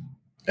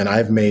 And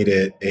I've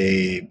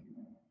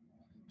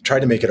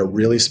tried to make it a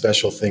really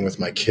special thing with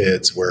my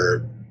kids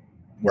where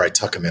I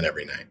tuck them in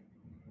every night.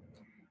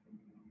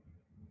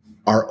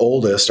 Our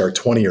oldest, our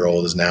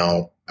 20-year-old, is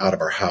now out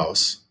of our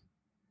house.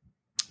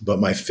 But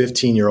my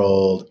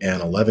 15-year-old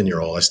and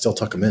 11-year-old, I still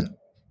tuck them in.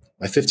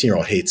 My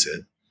 15-year-old hates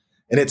it.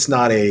 And it's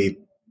not a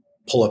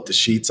pull up the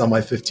sheets on my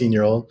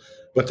 15-year-old.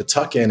 But the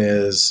tuck in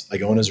is, I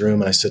go in his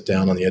room and I sit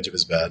down on the edge of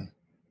his bed.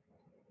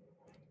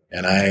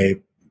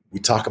 And we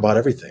talk about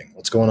everything.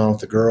 What's going on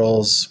with the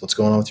girls? What's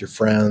going on with your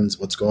friends?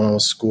 What's going on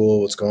with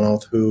school? What's going on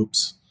with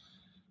hoops?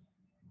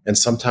 And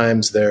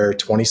sometimes they're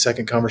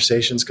 20-second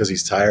conversations because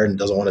he's tired and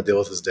doesn't want to deal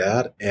with his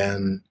dad.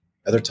 And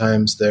other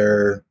times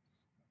they're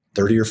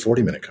 30 or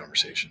 40-minute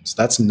conversations.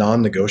 That's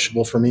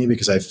non-negotiable for me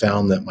because I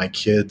found that my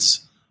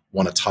kids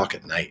want to talk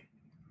at night.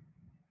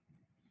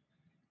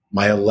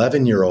 My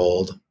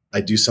 11-year-old,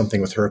 I do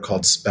something with her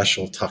called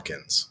special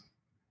tuck-ins.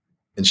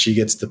 And she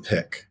gets to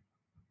pick.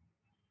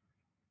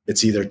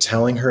 It's either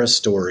telling her a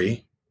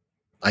story,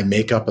 I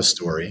make up a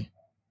story.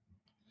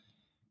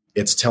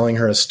 It's telling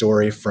her a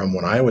story from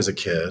when I was a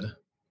kid,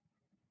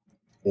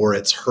 or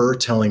it's her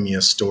telling me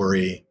a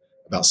story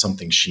about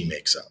something she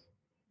makes up.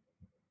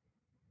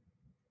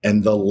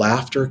 And the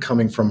laughter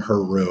coming from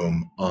her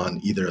room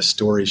on either a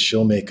story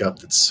she'll make up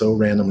that's so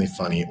randomly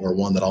funny or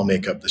one that I'll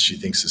make up that she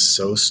thinks is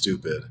so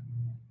stupid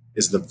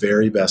is the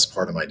very best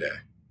part of my day.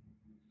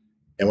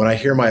 And when I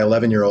hear my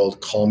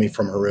 11-year-old call me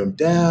from her room,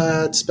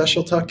 Dad,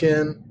 special tuck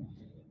in,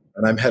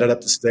 and I'm headed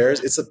up the stairs,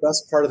 it's the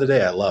best part of the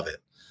day. I love it.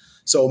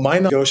 So my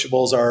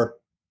negotiables are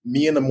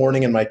me in the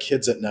morning and my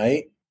kids at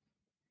night,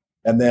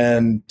 and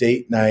then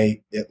date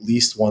night at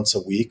least once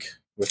a week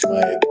with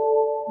my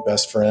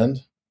best friend.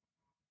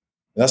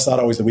 And that's not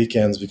always the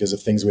weekends because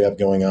of things we have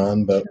going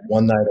on, but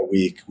one night a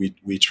week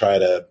we try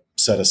to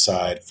set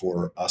aside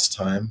for us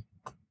time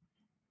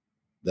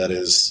that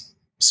is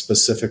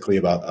specifically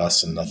about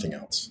us and nothing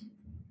else.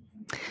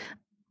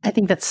 I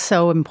think that's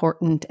so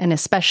important. And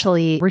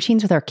especially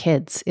routines with our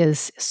kids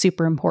is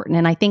super important.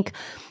 And I think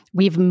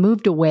we've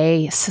moved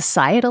away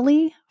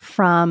societally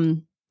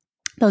from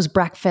those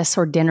breakfasts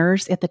or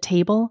dinners at the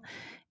table.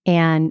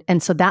 And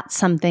so that's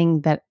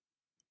something that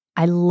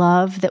I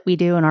love that we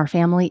do in our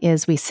family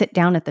is we sit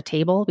down at the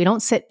table. We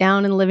don't sit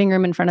down in the living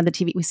room in front of the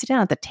TV. We sit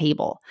down at the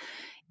table.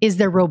 Is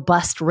there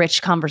robust,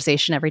 rich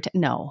conversation every time?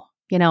 No,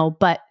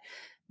 but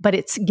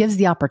it gives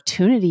the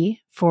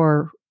opportunity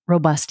for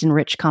robust and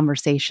rich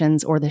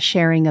conversations or the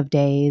sharing of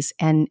days.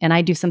 And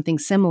I do something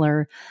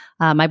similar.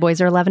 My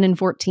boys are 11 and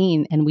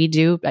 14, and we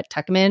do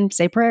tuck them in,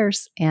 say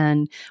prayers.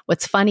 And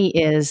what's funny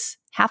is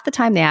half the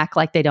time they act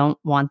like they don't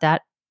want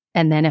that.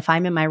 And then if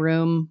I'm in my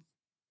room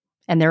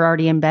and they're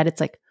already in bed,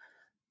 it's like,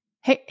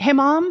 hey,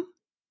 mom,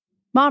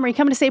 are you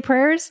coming to say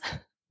prayers?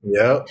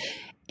 Yeah.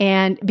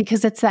 And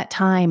because it's that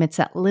time, it's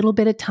that little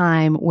bit of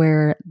time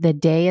where the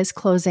day is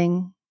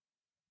closing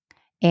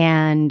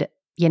and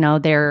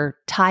they're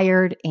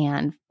tired,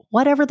 and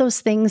whatever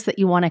those things that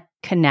you want to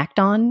connect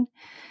on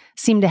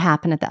seem to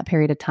happen at that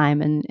period of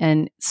time,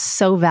 and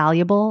so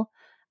valuable.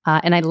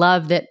 And I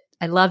love that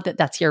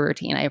that's your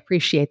routine. I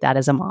appreciate that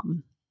as a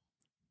mom.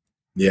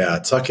 Yeah,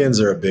 tuck-ins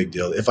are a big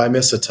deal. If I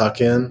miss a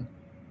tuck-in,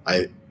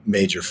 I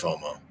major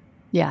FOMO.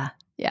 Yeah.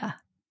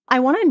 I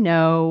want to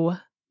know,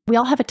 we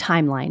all have a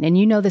timeline, and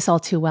you know this all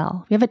too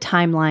well. We have a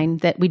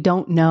timeline that we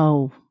don't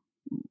know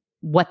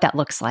what that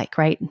looks like,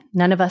 right?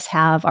 None of us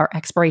have our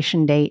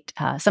expiration date.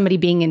 Somebody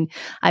being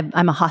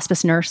I'm a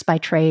hospice nurse by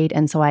trade.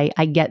 And so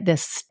I get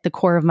this, the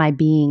core of my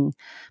being,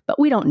 but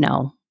we don't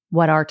know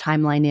what our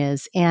timeline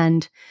is.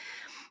 And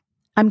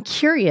I'm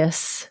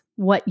curious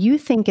what you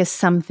think is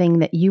something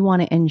that you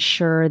want to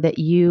ensure that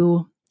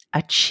you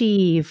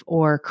achieve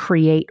or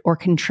create or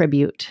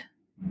contribute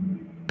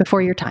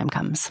before your time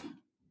comes.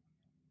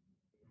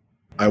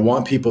 I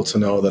want people to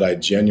know that I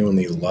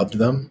genuinely loved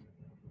them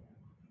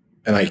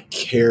and I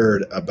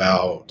cared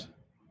about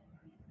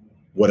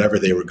whatever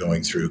they were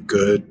going through,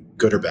 good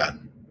or bad.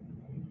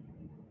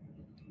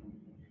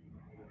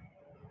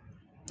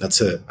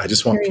 That's it. I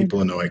just want people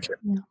to know I care.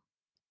 Yeah.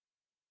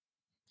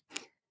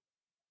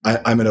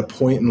 I'm at a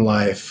point in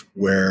life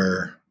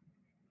where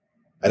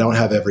I don't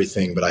have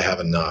everything, but I have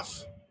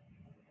enough.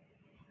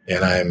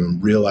 And I'm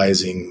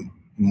realizing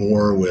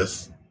more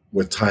with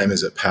time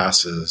as it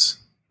passes.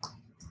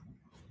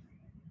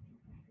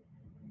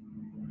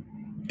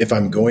 If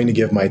I'm going to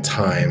give my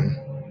time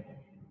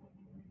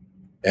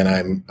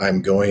and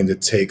I'm going to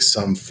take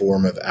some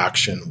form of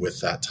action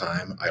with that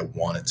time, I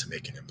want it to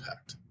make an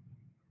impact.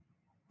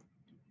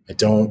 I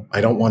don't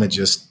want to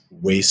just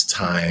waste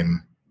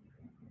time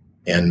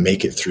and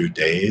make it through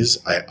days.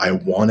 I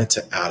want it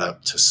to add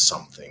up to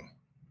something.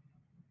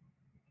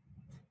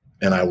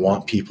 And I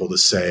want people to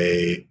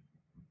say,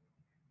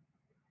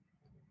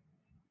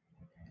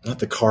 not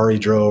the car he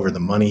drove or the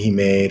money he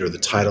made or the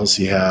titles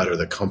he had or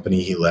the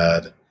company he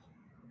led,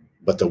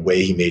 but the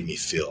way he made me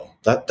feel.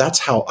 That's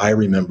how I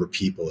remember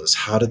people, is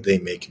how did they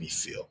make me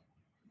feel?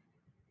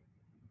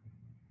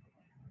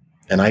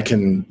 And I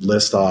can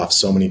list off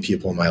so many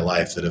people in my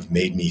life that have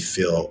made me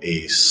feel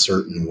a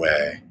certain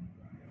way,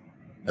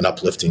 an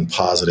uplifting,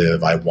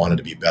 positive. I wanted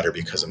to be better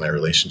because of my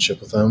relationship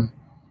with them.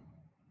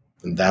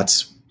 And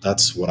that's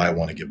what I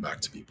want to give back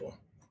to people.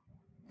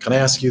 Can I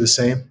ask you the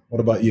same? What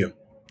about you?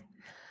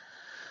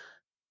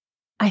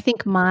 I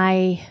think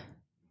my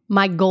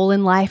goal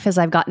in life, as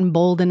I've gotten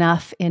bold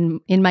enough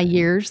in my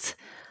years,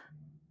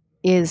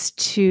 is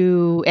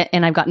to,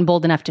 and I've gotten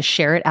bold enough to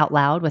share it out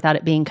loud without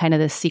it being kind of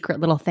this secret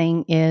little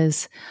thing,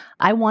 is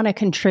I want to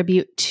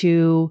contribute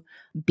to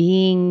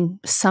being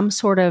some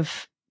sort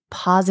of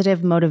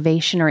positive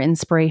motivation or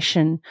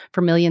inspiration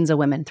for millions of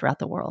women throughout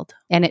the world.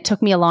 And it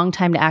took me a long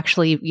time to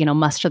actually,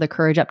 muster the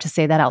courage up to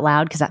say that out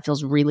loud, because that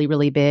feels really,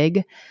 really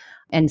big.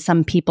 And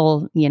some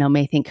people,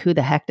 may think, who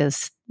the heck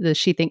does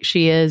she think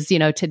she is,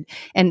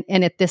 and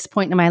at this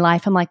point in my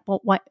life, I'm like,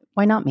 well,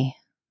 why not me?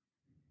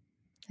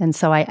 And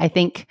so I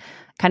think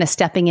kind of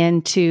stepping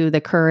into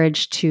the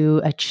courage to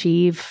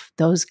achieve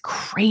those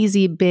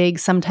crazy big,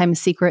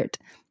 sometimes secret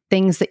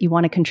things that you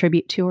want to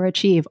contribute to or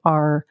achieve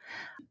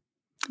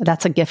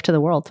that's a gift to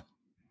the world.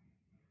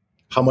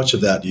 How much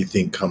of that do you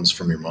think comes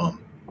from your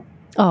mom?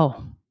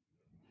 Oh,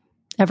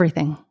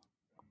 everything.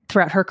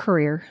 Throughout her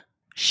career,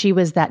 she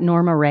was that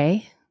Norma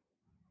Ray.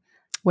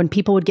 When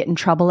people would get in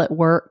trouble at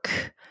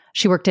work,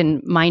 She worked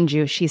in, mind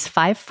you, she's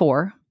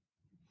 5'4".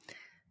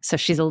 So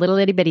she's a little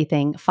itty bitty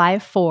thing,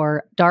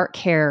 5'4", dark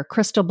hair,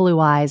 crystal blue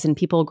eyes. And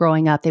people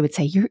growing up, they would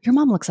say, your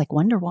mom looks like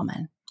Wonder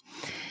Woman.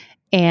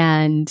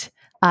 And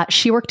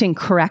she worked in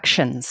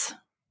corrections.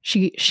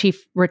 She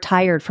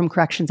retired from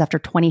corrections after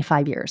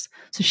 25 years.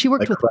 So she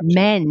worked with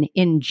men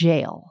in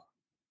jail.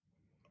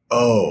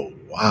 Oh,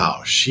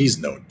 wow. She's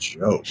no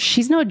joke.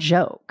 She's no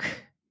joke.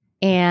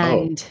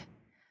 And,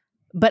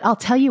 but I'll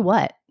tell you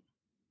what,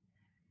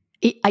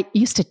 it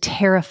used to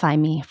terrify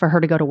me for her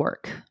to go to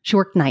work. She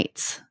worked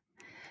nights.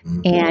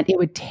 Mm-hmm. And it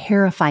would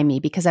terrify me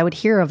because I would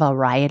hear of a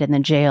riot in the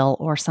jail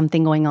or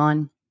something going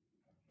on.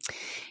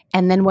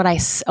 And then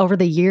over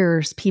the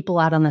years, people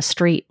out on the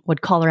street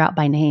would call her out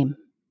by name.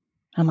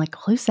 I'm like,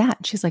 who's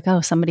that? She's like,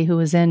 oh, somebody who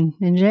was in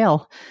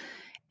jail.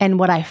 And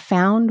what I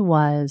found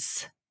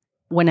was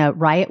when a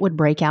riot would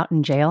break out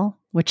in jail,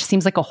 which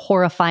seems like a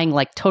horrifying,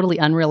 like totally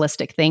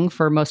unrealistic thing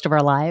for most of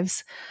our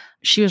lives,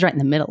 she was right in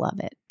the middle of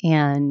it.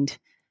 And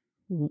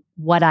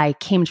what I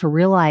came to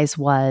realize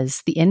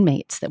was the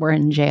inmates that were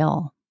in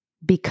jail,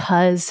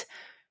 because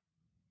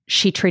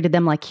she treated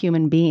them like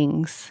human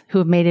beings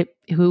who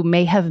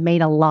may have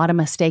made a lot of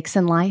mistakes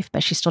in life,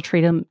 but she still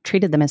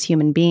treated them as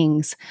human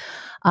beings.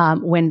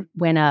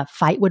 When a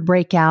fight would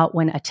break out,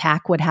 when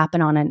attack would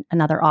happen on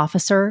another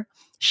officer,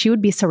 she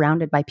would be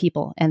surrounded by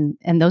people, and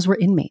those were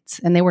inmates,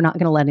 and they were not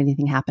going to let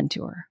anything happen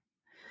to her.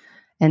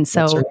 And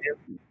so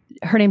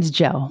her name's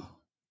Jo.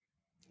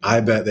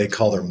 I bet they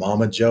called her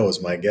Mama Jo is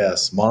my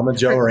guess. Mama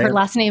Jo. Her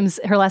last name's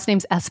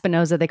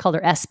Espinoza. They called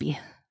her Espy.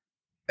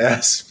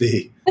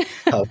 Espy.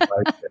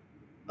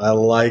 I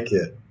like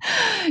it.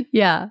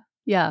 Yeah.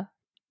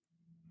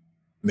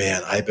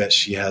 Man, I bet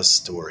she has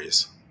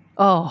stories.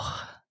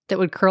 Oh, that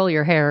would curl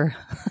your hair.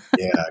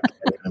 Yeah.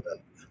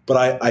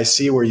 But I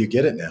see where you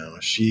get it now.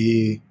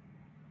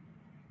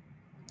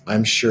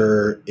 I'm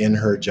sure in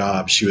her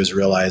job, she was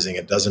realizing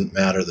it doesn't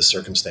matter the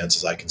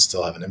circumstances, I can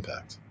still have an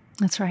impact.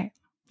 That's right.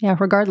 Yeah,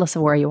 regardless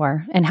of where you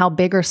are and how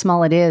big or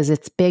small it is,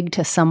 it's big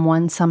to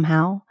someone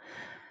somehow.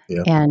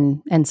 Yeah.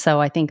 And so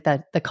I think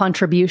that the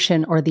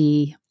contribution or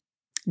the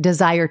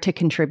desire to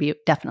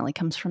contribute definitely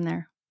comes from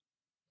there.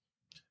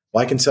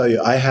 Well, I can tell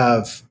you, I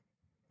have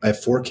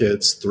 4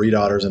 kids, 3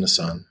 daughters and a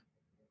son.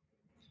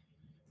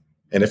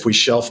 And if we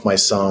shelf my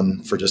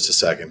son for just a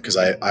second, because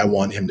I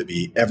want him to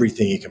be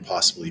everything he can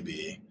possibly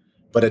be,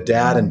 but a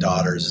dad and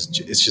daughters,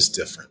 it's just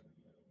different.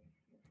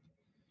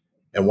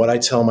 And what I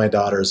tell my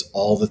daughters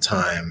all the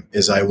time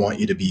is I want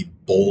you to be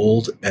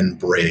bold and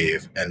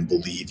brave and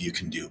believe you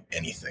can do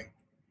anything.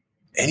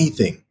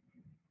 Anything.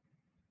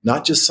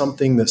 Not just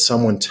something that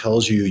someone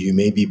tells you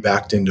may be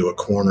backed into a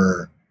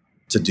corner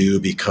to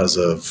do because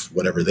of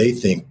whatever they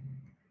think,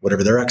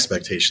 whatever their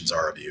expectations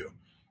are of you.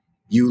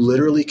 You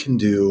literally can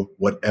do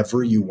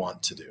whatever you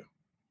want to do.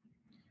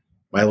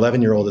 My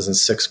 11-year-old is in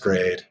 6th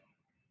grade.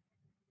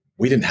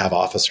 We didn't have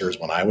officers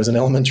when I was in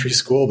elementary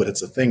school, but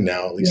it's a thing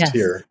now, at least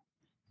here.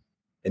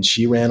 And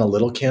she ran a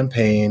little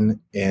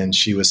campaign, and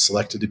she was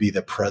selected to be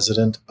the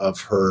president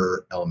of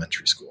her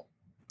elementary school.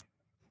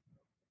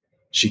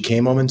 She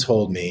came home and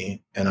told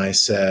me, and I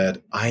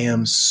said, I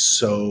am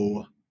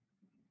so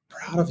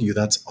proud of you.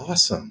 That's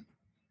awesome.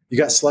 You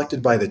got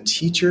selected by the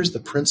teachers, the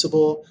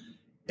principal,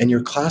 and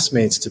your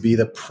classmates to be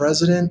the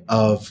president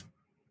of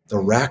the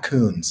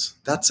Raccoons.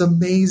 That's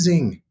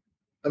amazing.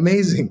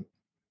 Amazing.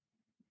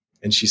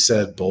 And she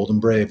said, bold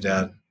and brave,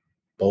 Dad.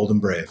 Bold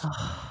and brave.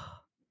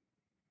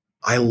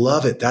 I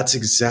love it. That's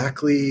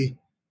exactly,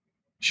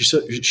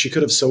 she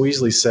could have so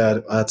easily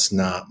said, that's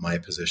not my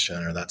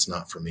position or that's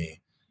not for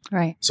me.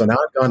 Right. So now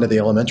I've gone to the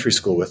elementary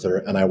school with her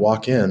and I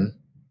walk in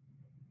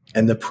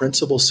and the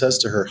principal says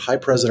to her, hi,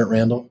 President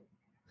Randle.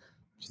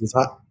 She says,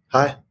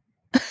 hi.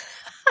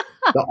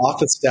 The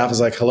office staff is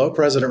like, hello,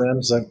 President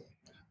Randle. She's like,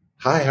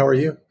 hi, how are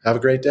you? Have a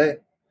great day.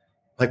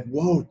 Like,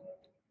 whoa,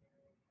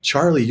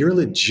 Charlie, you're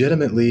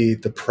legitimately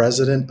the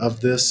president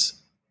of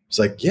this. It's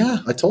like, yeah,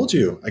 I told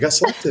you. I got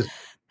selected.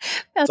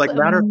 That's like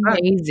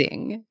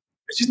amazing.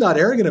 She's not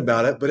arrogant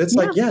about it, but it's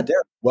like, yeah, Dad,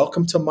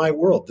 welcome to my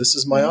world. This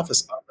is my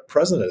office. I'm the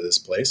president of this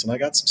place, and I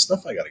got some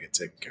stuff I got to get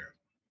taken care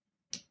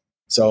of.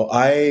 So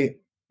I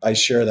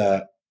share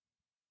that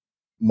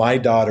my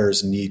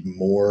daughters need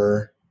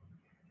more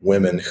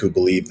women who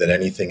believe that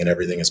anything and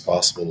everything is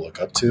possible to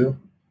look up to.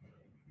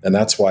 And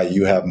that's why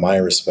you have my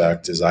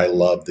respect, is I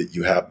love that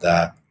you have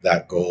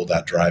that goal,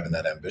 that drive, and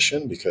that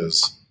ambition,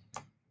 because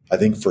I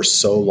think for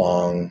so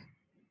long,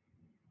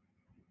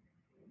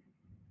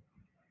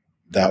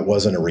 that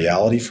wasn't a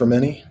reality for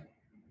many.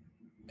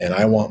 And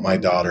I want my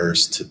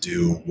daughters to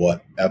do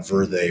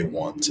whatever they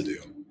want to do.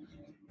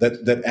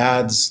 That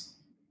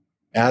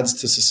adds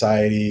to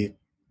society,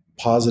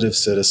 positive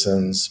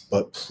citizens,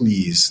 but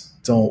please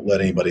don't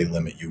let anybody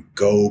limit you.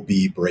 Go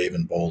be brave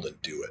and bold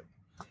and do it.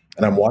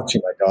 And I'm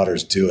watching my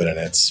daughters do it, and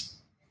it's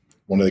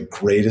one of the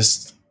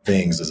greatest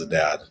things as a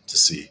dad to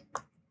see.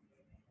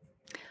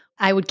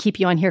 I would keep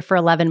you on here for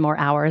 11 more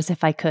hours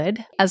if I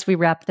could. As we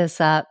wrap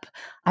this up,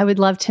 I would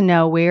love to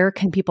know, where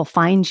can people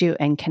find you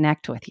and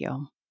connect with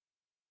you?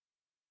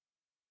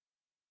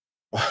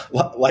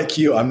 like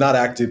you, I'm not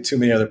active too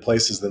many other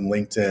places than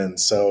LinkedIn.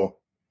 So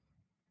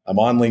I'm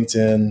on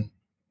LinkedIn,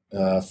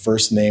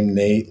 first name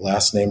Nate,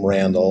 last name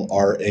Randle,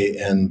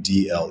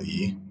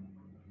 Randle.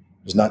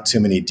 There's not too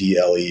many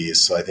DLEs.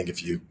 So I think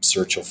if you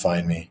search, you'll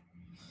find me.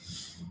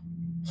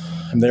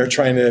 I'm there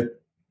trying to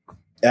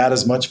add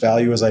as much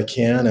value as I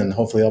can and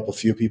hopefully help a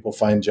few people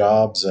find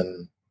jobs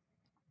and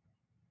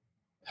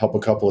help a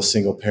couple of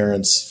single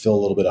parents feel a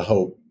little bit of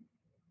hope.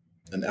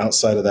 And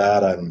outside of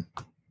that, I'm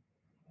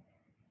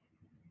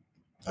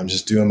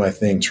just doing my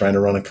thing, trying to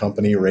run a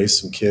company,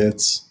 raise some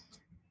kids,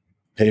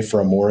 pay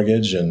for a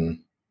mortgage, and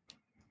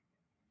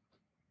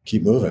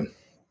keep moving.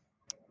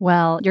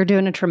 Well, you're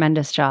doing a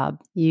tremendous job.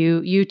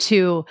 You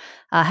too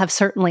have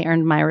certainly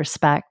earned my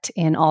respect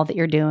in all that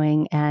you're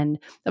doing. And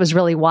that was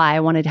really why I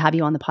wanted to have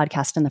you on the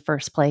podcast in the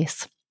first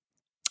place.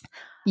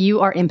 You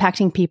are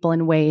impacting people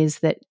in ways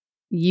that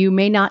you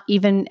may not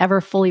even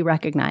ever fully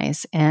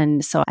recognize.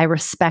 And so I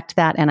respect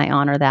that and I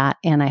honor that.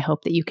 And I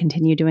hope that you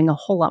continue doing a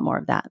whole lot more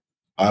of that.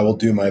 I will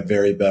do my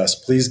very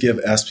best. Please give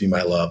Espy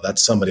my love.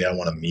 That's somebody I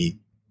want to meet.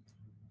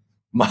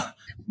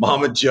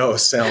 Mama Joe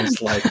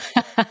sounds like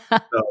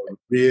the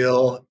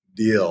real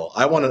deal.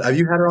 Have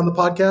you had her on the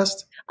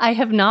podcast? I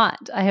have not.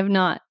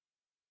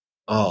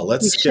 Oh,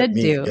 let's skip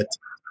me.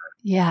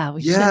 Yeah,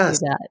 we should do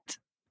that.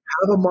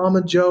 Have a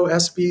Mama Joe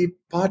SB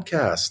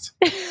podcast.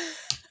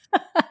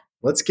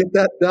 Let's get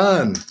that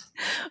done.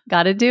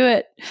 Got to do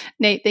it.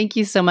 Nate, thank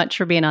you so much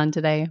for being on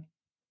today.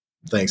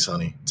 Thanks,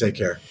 honey. Take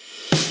care.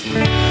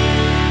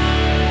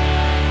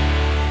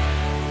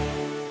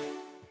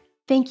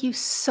 Thank you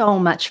so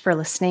much for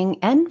listening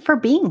and for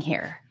being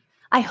here.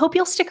 I hope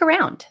you'll stick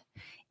around.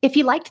 If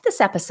you liked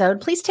this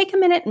episode, please take a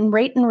minute and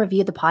rate and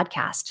review the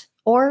podcast,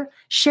 or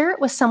share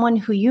it with someone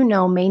who you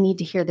know may need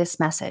to hear this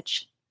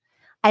message.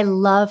 I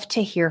love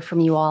to hear from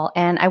you all,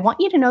 and I want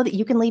you to know that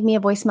you can leave me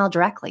a voicemail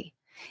directly.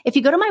 If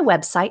you go to my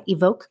website,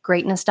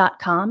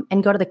 evokegreatness.com,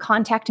 and go to the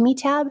Contact Me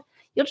tab,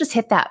 you'll just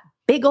hit that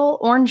big old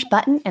orange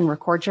button and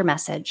record your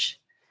message.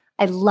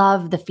 I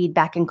love the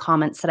feedback and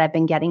comments that I've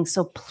been getting,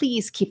 so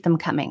please keep them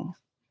coming.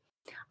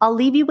 I'll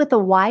leave you with the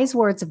wise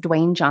words of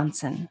Dwayne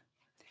Johnson.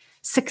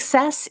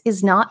 Success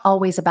is not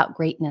always about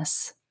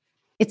greatness.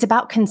 It's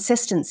about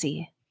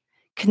consistency.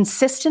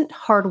 Consistent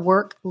hard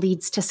work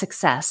leads to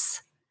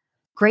success.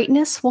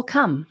 Greatness will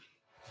come.